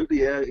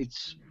 Absolutely, yeah.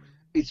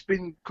 It's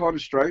been kind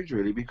of strange,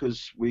 really,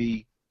 because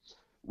we're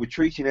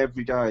treating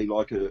every day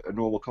like a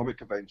normal comic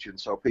convention.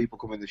 So people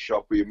come in the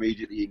shop, we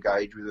immediately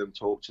engage with them,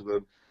 talk to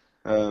them.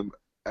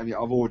 And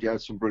I've already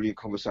had some brilliant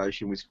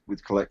conversation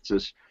with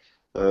collectors.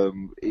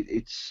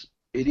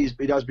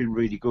 It has been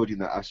really good in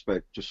that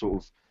aspect, just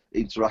sort of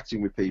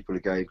interacting with people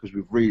again, because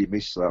we've really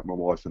missed that, my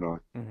wife and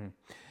I. Mm-hmm.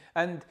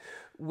 And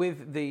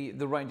with the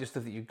range of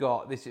stuff that you've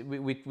got,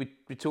 we're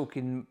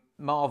talking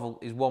Marvel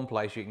is one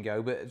place you can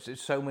go, but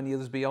there's so many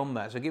others beyond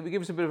that. So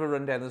give us a bit of a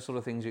rundown of the sort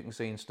of things you can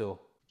see in store.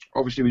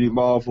 Obviously, we do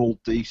Marvel,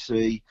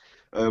 DC.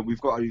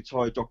 We've got an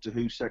entire Doctor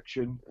Who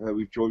section.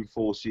 We've joined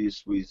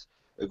forces with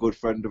a good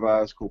friend of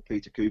ours called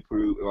Peter Cooper,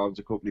 who owns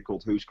a company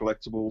called Who's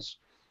Collectibles.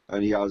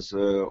 And he has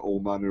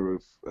all manner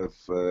of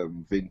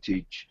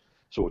vintage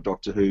sort of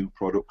Doctor Who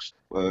products.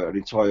 An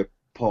entire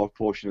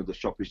portion of the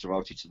shop is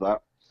devoted to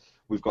that.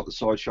 We've got the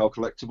Sideshow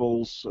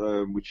collectibles,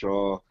 which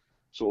are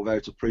sort of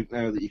out of print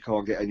now that you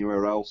can't get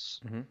anywhere else.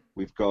 Mm-hmm.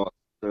 We've got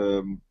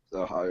an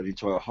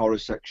entire horror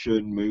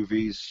section,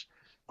 movies,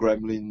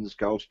 Gremlins,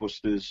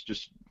 Ghostbusters,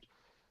 just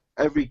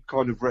every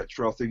kind of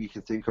retro thing you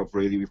can think of,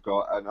 really. We've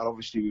got, and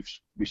obviously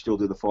we still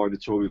do the Find a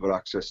Toy. We've got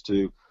access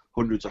to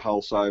hundreds of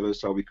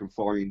wholesalers, so we can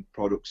find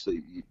products that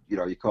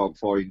you can't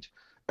find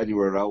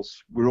anywhere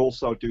else. We're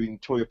also doing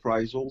toy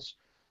appraisals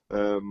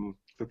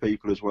for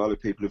people as well.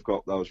 If people have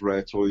got those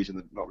rare toys and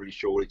they're not really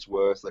sure what it's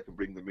worth, they can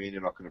bring them in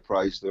and I can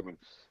appraise them and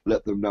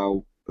let them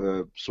know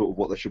sort of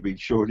what they should be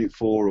insuring it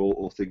for,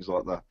 or things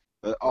like that.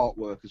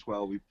 Artwork as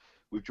well.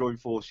 We've joined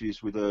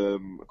forces with a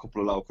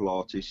couple of local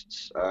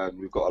artists, and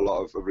we've got a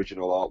lot of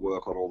original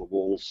artwork on all the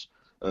walls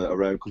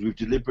around, because we've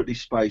deliberately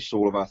spaced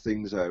all of our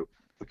things out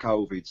for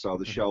COVID, so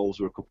the shelves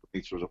are a couple of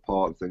meters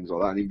apart and things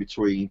like that, and in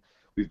between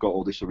we've got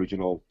all this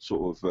original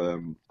sort of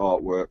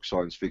artwork,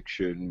 science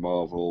fiction,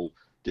 Marvel,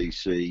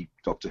 DC,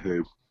 Doctor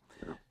Who.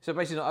 So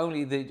basically not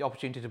only the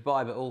opportunity to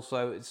buy, but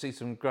also see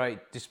some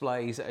great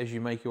displays as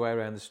you make your way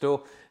around the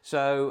store.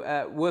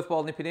 So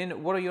worthwhile nipping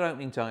in. What are your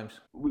opening times?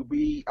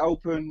 We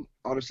open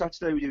on a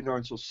Saturday, we do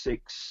 9 till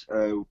 6.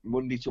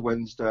 Monday to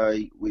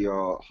Wednesday we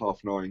are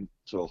 9:30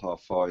 till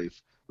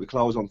 5:30. We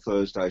close on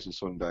Thursdays and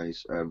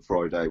Sundays, and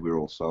Friday we're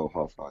also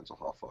 9:30 till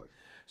 5:30.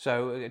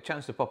 So a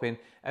chance to pop in,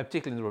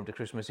 particularly in the run to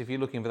Christmas, if you're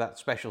looking for that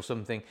special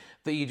something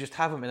that you just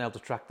haven't been able to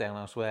track down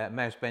elsewhere.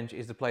 MouseBench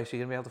is the place you're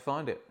going to be able to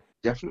find it.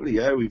 Definitely,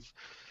 yeah.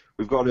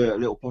 We've got a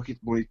little pocket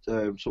money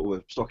sort of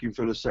a stocking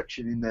filler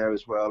section in there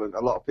as well, and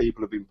a lot of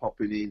people have been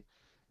popping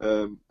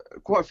in.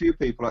 Quite a few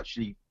people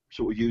actually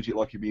sort of use it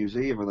like a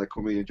museum, and they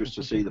come in just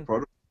to see the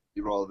product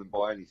rather than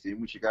buy anything,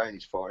 which again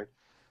is fine.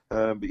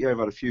 But yeah, I've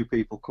had a few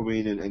people come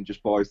in and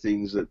just buy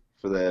things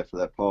for their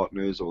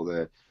partners or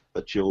their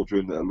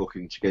children that are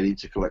looking to get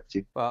into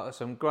collecting. Well, there's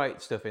some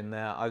great stuff in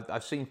there.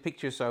 I've seen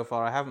pictures so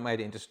far. I haven't made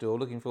it into store.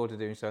 Looking forward to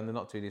doing so in the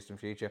not too distant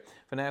future.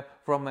 For now,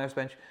 from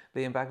MouseBench,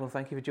 Liam Bagnall,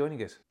 thank you for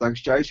joining us.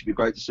 Thanks, Jace. It'd be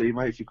great to see you,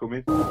 mate, if you come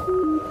in.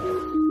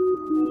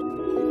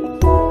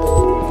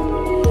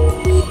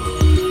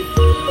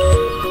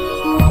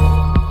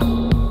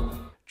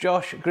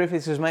 Josh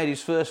Griffiths has made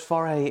his first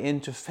foray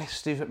into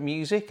festive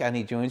music, and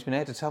he joins me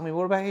now to tell me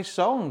more about his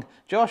song.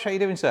 Josh, how you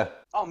doing, sir?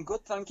 I'm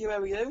good, thank you. How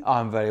are you?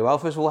 I'm very well.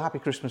 First of all, happy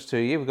Christmas to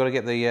you. We've got to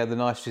get the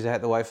niceties out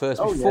of the way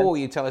first before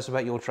you tell us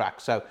about your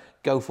track, so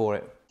go for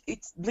it.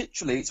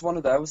 It's one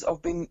of those.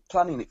 I've been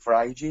planning it for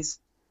ages.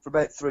 For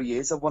about 3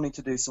 years, I wanted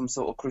to do some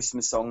sort of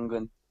Christmas song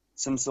and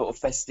some sort of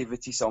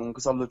festivity song,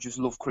 because I just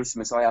love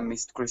Christmas. I have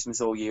missed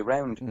Christmas all year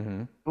round.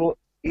 Mm-hmm. But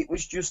it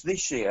was just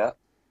this year,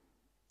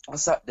 I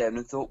sat down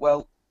and thought,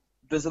 well,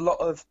 there's a lot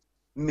of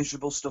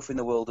miserable stuff in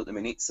the world at the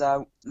minute,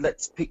 so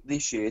let's pick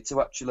this year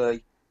to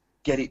actually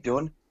get it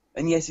done.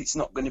 And yes, it's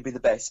not going to be the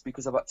best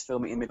because I've had to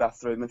film it in my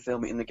bathroom and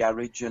film it in the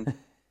garage and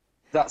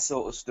that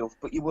sort of stuff.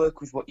 But you work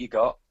with what you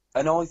got,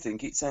 and I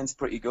think it sounds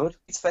pretty good.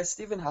 It's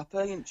festive and happy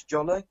and it's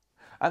jolly.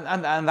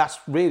 And that's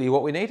really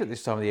what we need at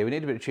this time of the year. We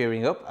need a bit of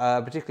cheering up,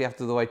 particularly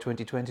after the way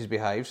 2020's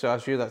behaved. So I'm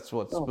sure that's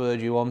what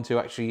spurred you on to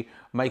actually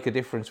make a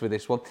difference with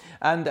this one.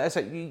 And so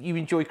you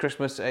enjoy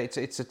Christmas.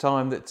 It's a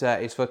time that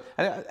is fun.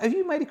 And have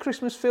you made a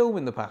Christmas film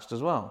in the past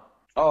as well?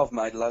 Oh, I've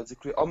made loads of...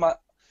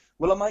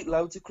 I make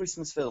loads of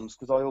Christmas films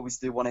because I always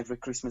do one every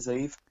Christmas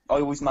Eve.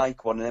 I always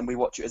make one and then we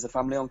watch it as a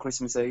family on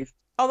Christmas Eve.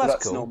 Oh, that's cool.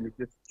 That's normally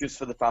just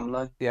for the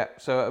family. Yeah,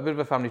 so a bit of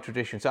a family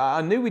tradition. So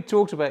I knew we'd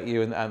talked about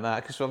you and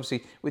that because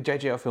obviously with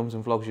JJR Films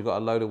and Vlogs, you've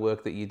got a load of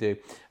work that you do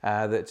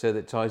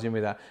that ties in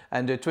with that.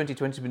 And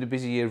 2020's been a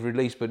busy year of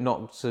release, but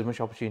not so much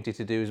opportunity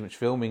to do as much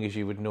filming as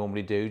you would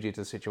normally do due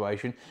to the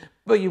situation.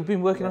 But you've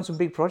been working on some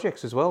big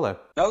projects as well, though.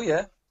 Oh,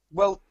 yeah.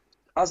 Well,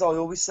 as I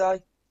always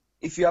say,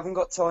 if you haven't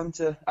got time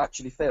to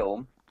actually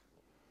film,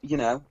 you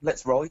know,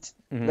 let's write,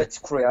 let's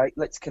create,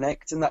 let's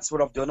connect, and that's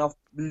what I've done.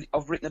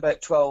 I've written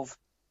about 12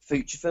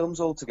 feature films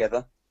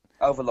altogether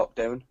over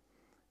lockdown,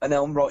 and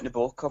now I'm writing a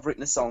book. I've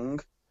written a song.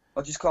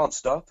 I just can't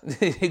stop.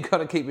 You've got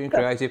to keep being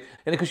creative,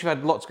 and because you've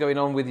had lots going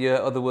on with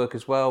your other work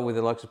as well, with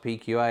the likes of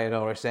PQA and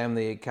RSM,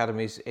 the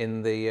academies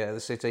in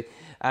the city,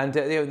 and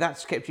you know,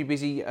 that's kept you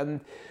busy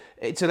and.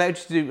 It's allowed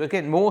you to do,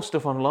 again, more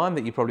stuff online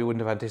that you probably wouldn't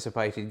have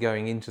anticipated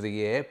going into the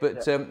year.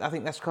 But I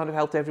think that's kind of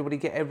helped everybody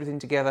get everything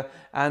together.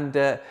 And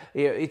you know,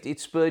 it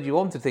spurred you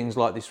on to things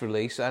like this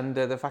release and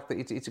the fact that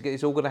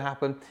it's all going to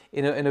happen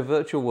in a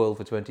virtual world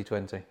for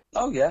 2020.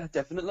 Oh, yeah,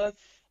 definitely.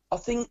 I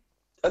think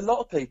a lot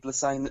of people are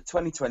saying that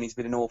 2020 has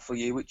been an awful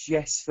year, which,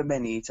 yes, for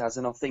many it has.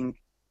 And I think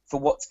for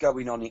what's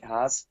going on, it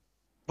has.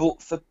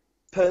 But for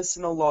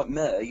personal like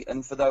me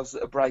and for those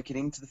that are breaking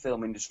into the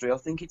film industry, I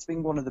think it's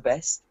been one of the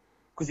best.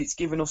 Because it's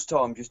given us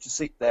time just to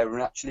sit there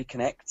and actually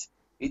connect.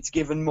 It's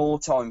given more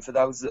time for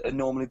those that are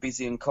normally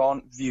busy and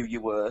can't view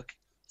your work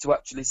to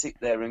actually sit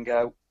there and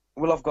go,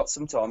 well, I've got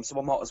some time, so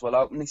I might as well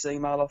open this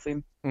email off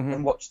him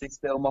and watch this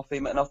film off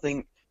him. And I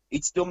think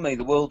it's done me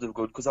the world of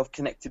good because I've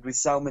connected with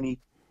so many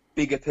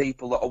bigger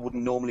people that I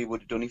wouldn't normally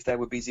would have done if they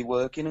were busy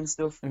working and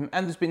stuff. And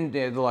there's been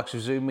the likes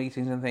of Zoom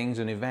meetings and things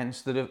and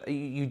events that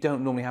you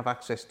don't normally have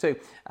access to.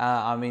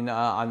 I mean,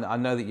 I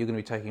know that you're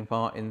going to be taking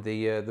part in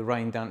the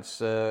Rain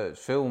Dance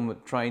film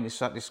train at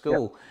Saturday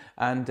School,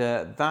 and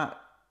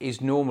that is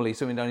normally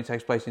something that only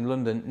takes place in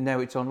London. Now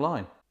it's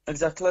online.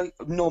 Exactly.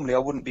 Normally I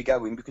wouldn't be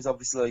going because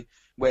obviously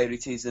where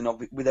it is and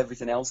with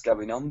everything else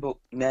going on, but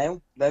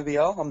now there we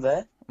are, I'm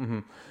there.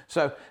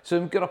 So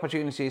some good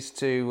opportunities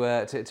to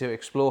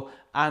explore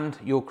and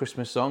your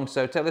Christmas song.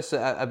 So tell us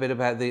a bit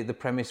about the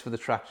premise for the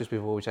track just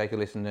before we take a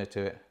listen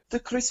to it. The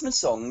Christmas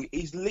song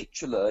is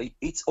literally,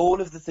 it's all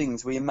of the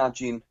things we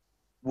imagine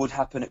would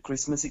happen at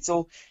Christmas. It's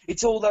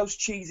all those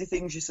cheesy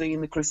things you see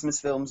in the Christmas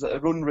films that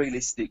are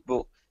unrealistic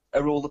but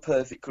are all the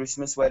perfect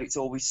Christmas, where it's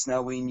always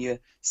snowing, you're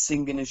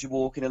singing as you're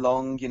walking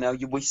along, you know,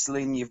 you're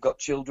whistling, you've got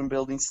children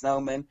building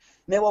snowmen.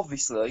 Now,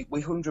 obviously,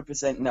 we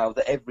 100% know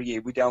that every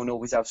year we don't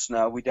always have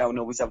snow, we don't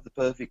always have the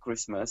perfect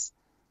Christmas,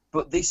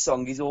 but this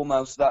song is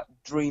almost that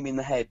dream in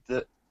the head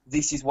that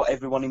this is what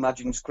everyone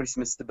imagines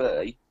Christmas to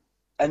be,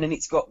 and then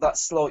it's got that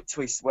slight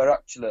twist where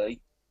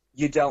actually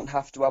you don't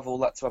have to have all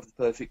that to have the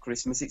perfect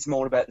Christmas. It's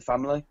more about the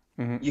family.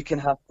 You can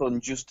have fun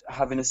just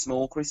having a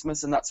small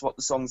Christmas, and that's what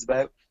the song's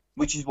about.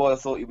 Which is why I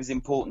thought it was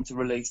important to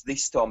release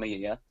this time of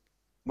year,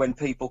 when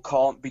people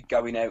can't be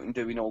going out and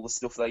doing all the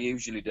stuff they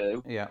usually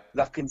do. Yeah.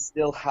 That can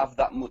still have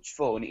that much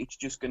fun. It's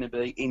just going to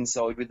be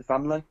inside with the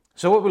family.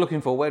 So what we're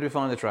looking for, where do we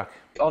find the track?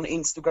 On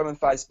Instagram and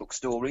Facebook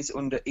stories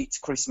under It's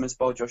Christmas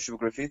by Joshua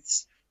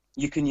Griffiths.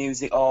 You can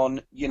use it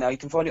on, you know, you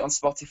can find it on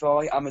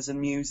Spotify, Amazon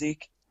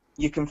Music.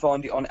 You can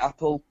find it on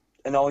Apple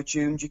and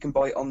iTunes. You can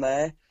buy it on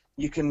there.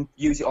 You can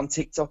use it on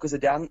TikTok as a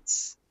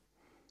dance.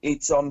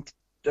 It's on...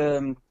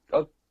 to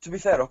be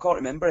fair, I can't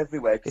remember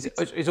everywhere.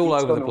 It's all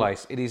over the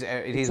place. It is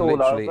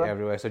literally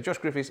everywhere. So Josh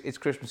Griffiths, It's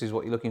Christmas is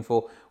what you're looking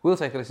for. We'll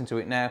take a listen to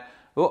it now.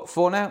 But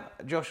for now,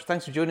 Josh,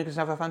 thanks for joining us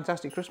and have a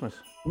fantastic Christmas.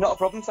 Not a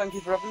problem. Thank you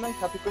for having me.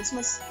 Happy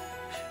Christmas.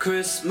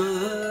 Christmas,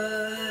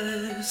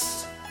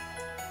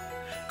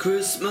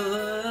 Christmas,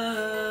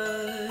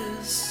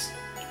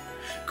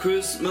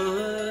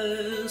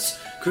 Christmas,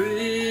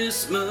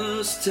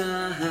 Christmas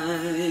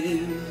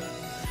time.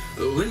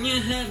 When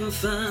you're having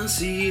fun,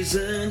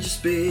 season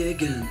just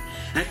begun.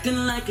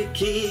 Acting like a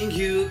king,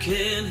 you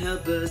can't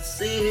help but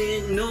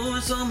sing. Know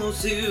it's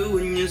almost here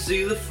when you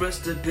see the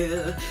frost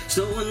appear.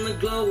 Snow in the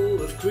glow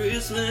of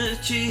Christmas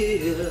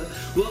cheer.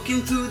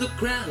 Walking through the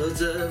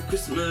crowds of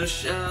Christmas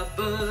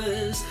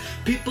shoppers.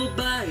 People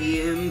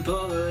buying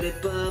party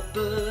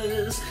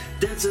poppers.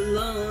 Dance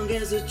along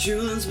as the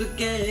tunes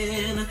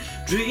began.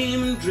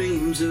 Dreaming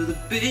dreams of the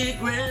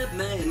big red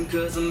man.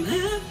 'Cause I'm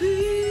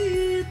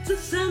happy it's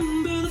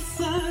December the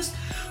 1st.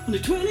 Only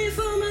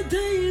 24 more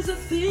days, I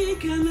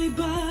think I may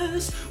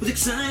buzz with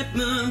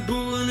excitement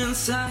born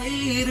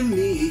inside of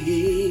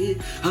me.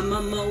 I'm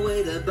on my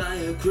way to buy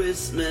a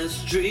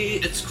Christmas tree.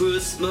 It's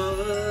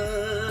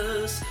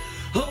Christmas.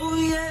 Oh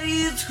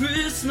yeah, it's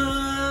Christmas.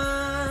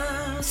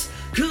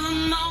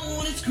 Come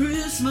on, it's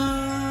Christmas.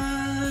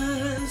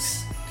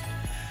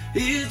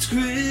 It's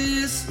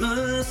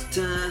Christmas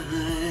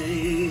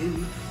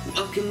time.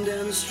 Walking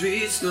down the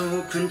street,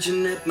 snow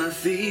crunching at my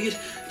feet.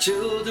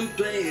 Children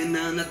playing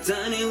on a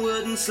tiny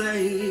wooden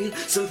sleigh.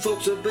 Some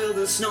folks are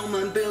building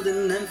snowmen,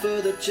 building them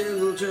for the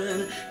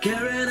children.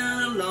 Carried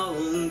on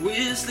along,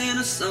 whistling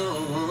a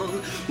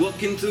song.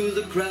 Walking through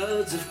the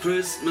crowds of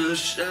Christmas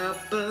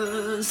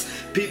shoppers.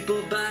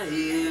 People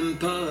buying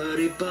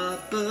party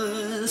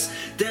poppers.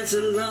 Dance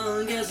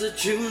along as the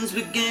tunes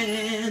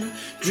begin.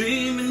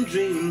 Dreaming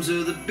dreams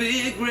of the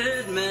big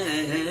red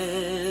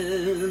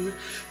man.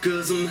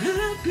 'Cause I'm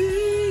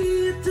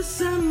happy it's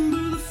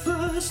December the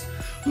 1st.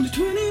 Only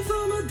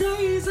 24 more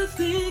days, I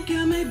think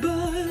I may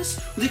burst.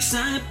 With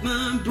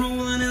excitement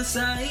brewing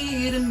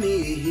inside of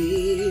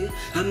me.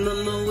 I'm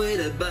on my way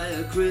to buy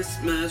a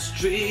Christmas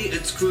tree.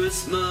 It's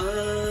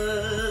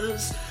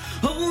Christmas.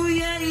 Oh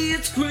yeah,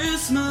 it's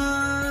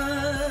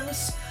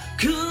Christmas.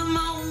 Come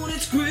on,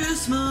 it's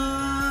Christmas.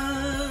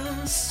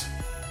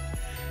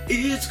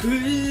 It's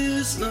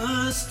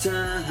Christmas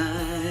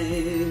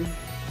time.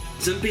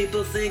 Some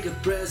people think of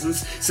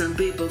presents, some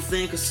people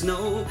think of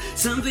snow,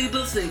 some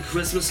people think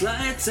Christmas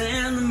lights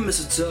and the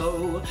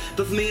mistletoe.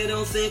 But for me I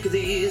don't think of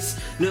these,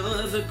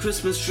 nor of a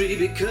Christmas tree,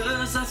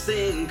 because I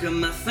think of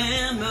my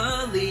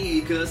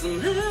family. 'Cause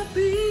I'm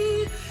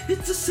happy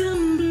it's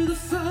December the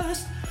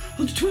 1st.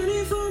 On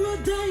 24 more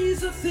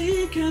days I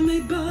think I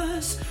may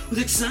bust. With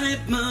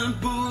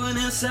excitement brewing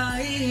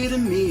inside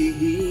of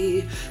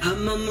me.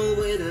 I'm on my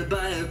way to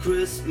buy a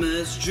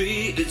Christmas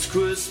tree. It's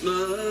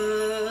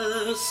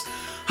Christmas.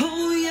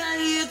 Oh yeah,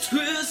 it's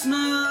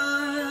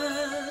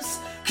Christmas.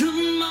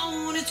 Come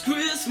on, it's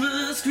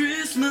Christmas,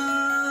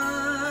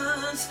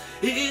 Christmas.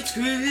 It's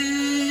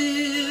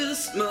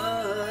Christmas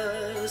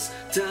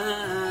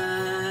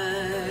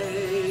time.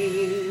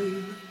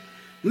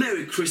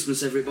 Merry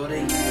Christmas,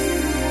 everybody.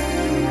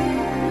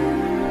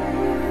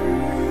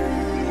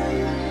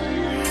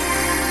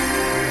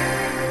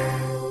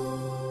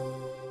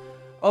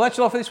 Well, that's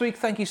all for this week.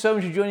 Thank you so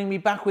much for joining me.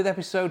 Back with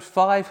episode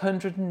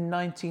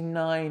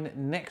 599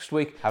 next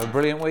week. Have a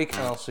brilliant week,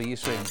 and I'll see you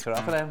soon.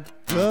 Ta-ra for now.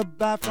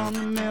 Goodbye from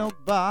the milk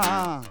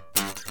bar.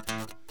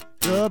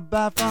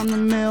 Goodbye from the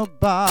milk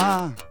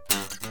bar.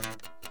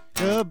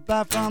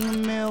 Goodbye from the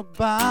milk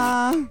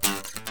bar.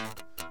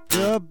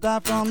 Goodbye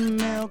from the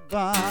milk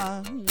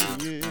bar.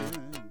 Yeah.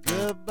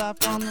 Goodbye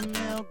from the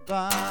milk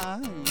bar.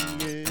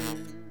 Yeah.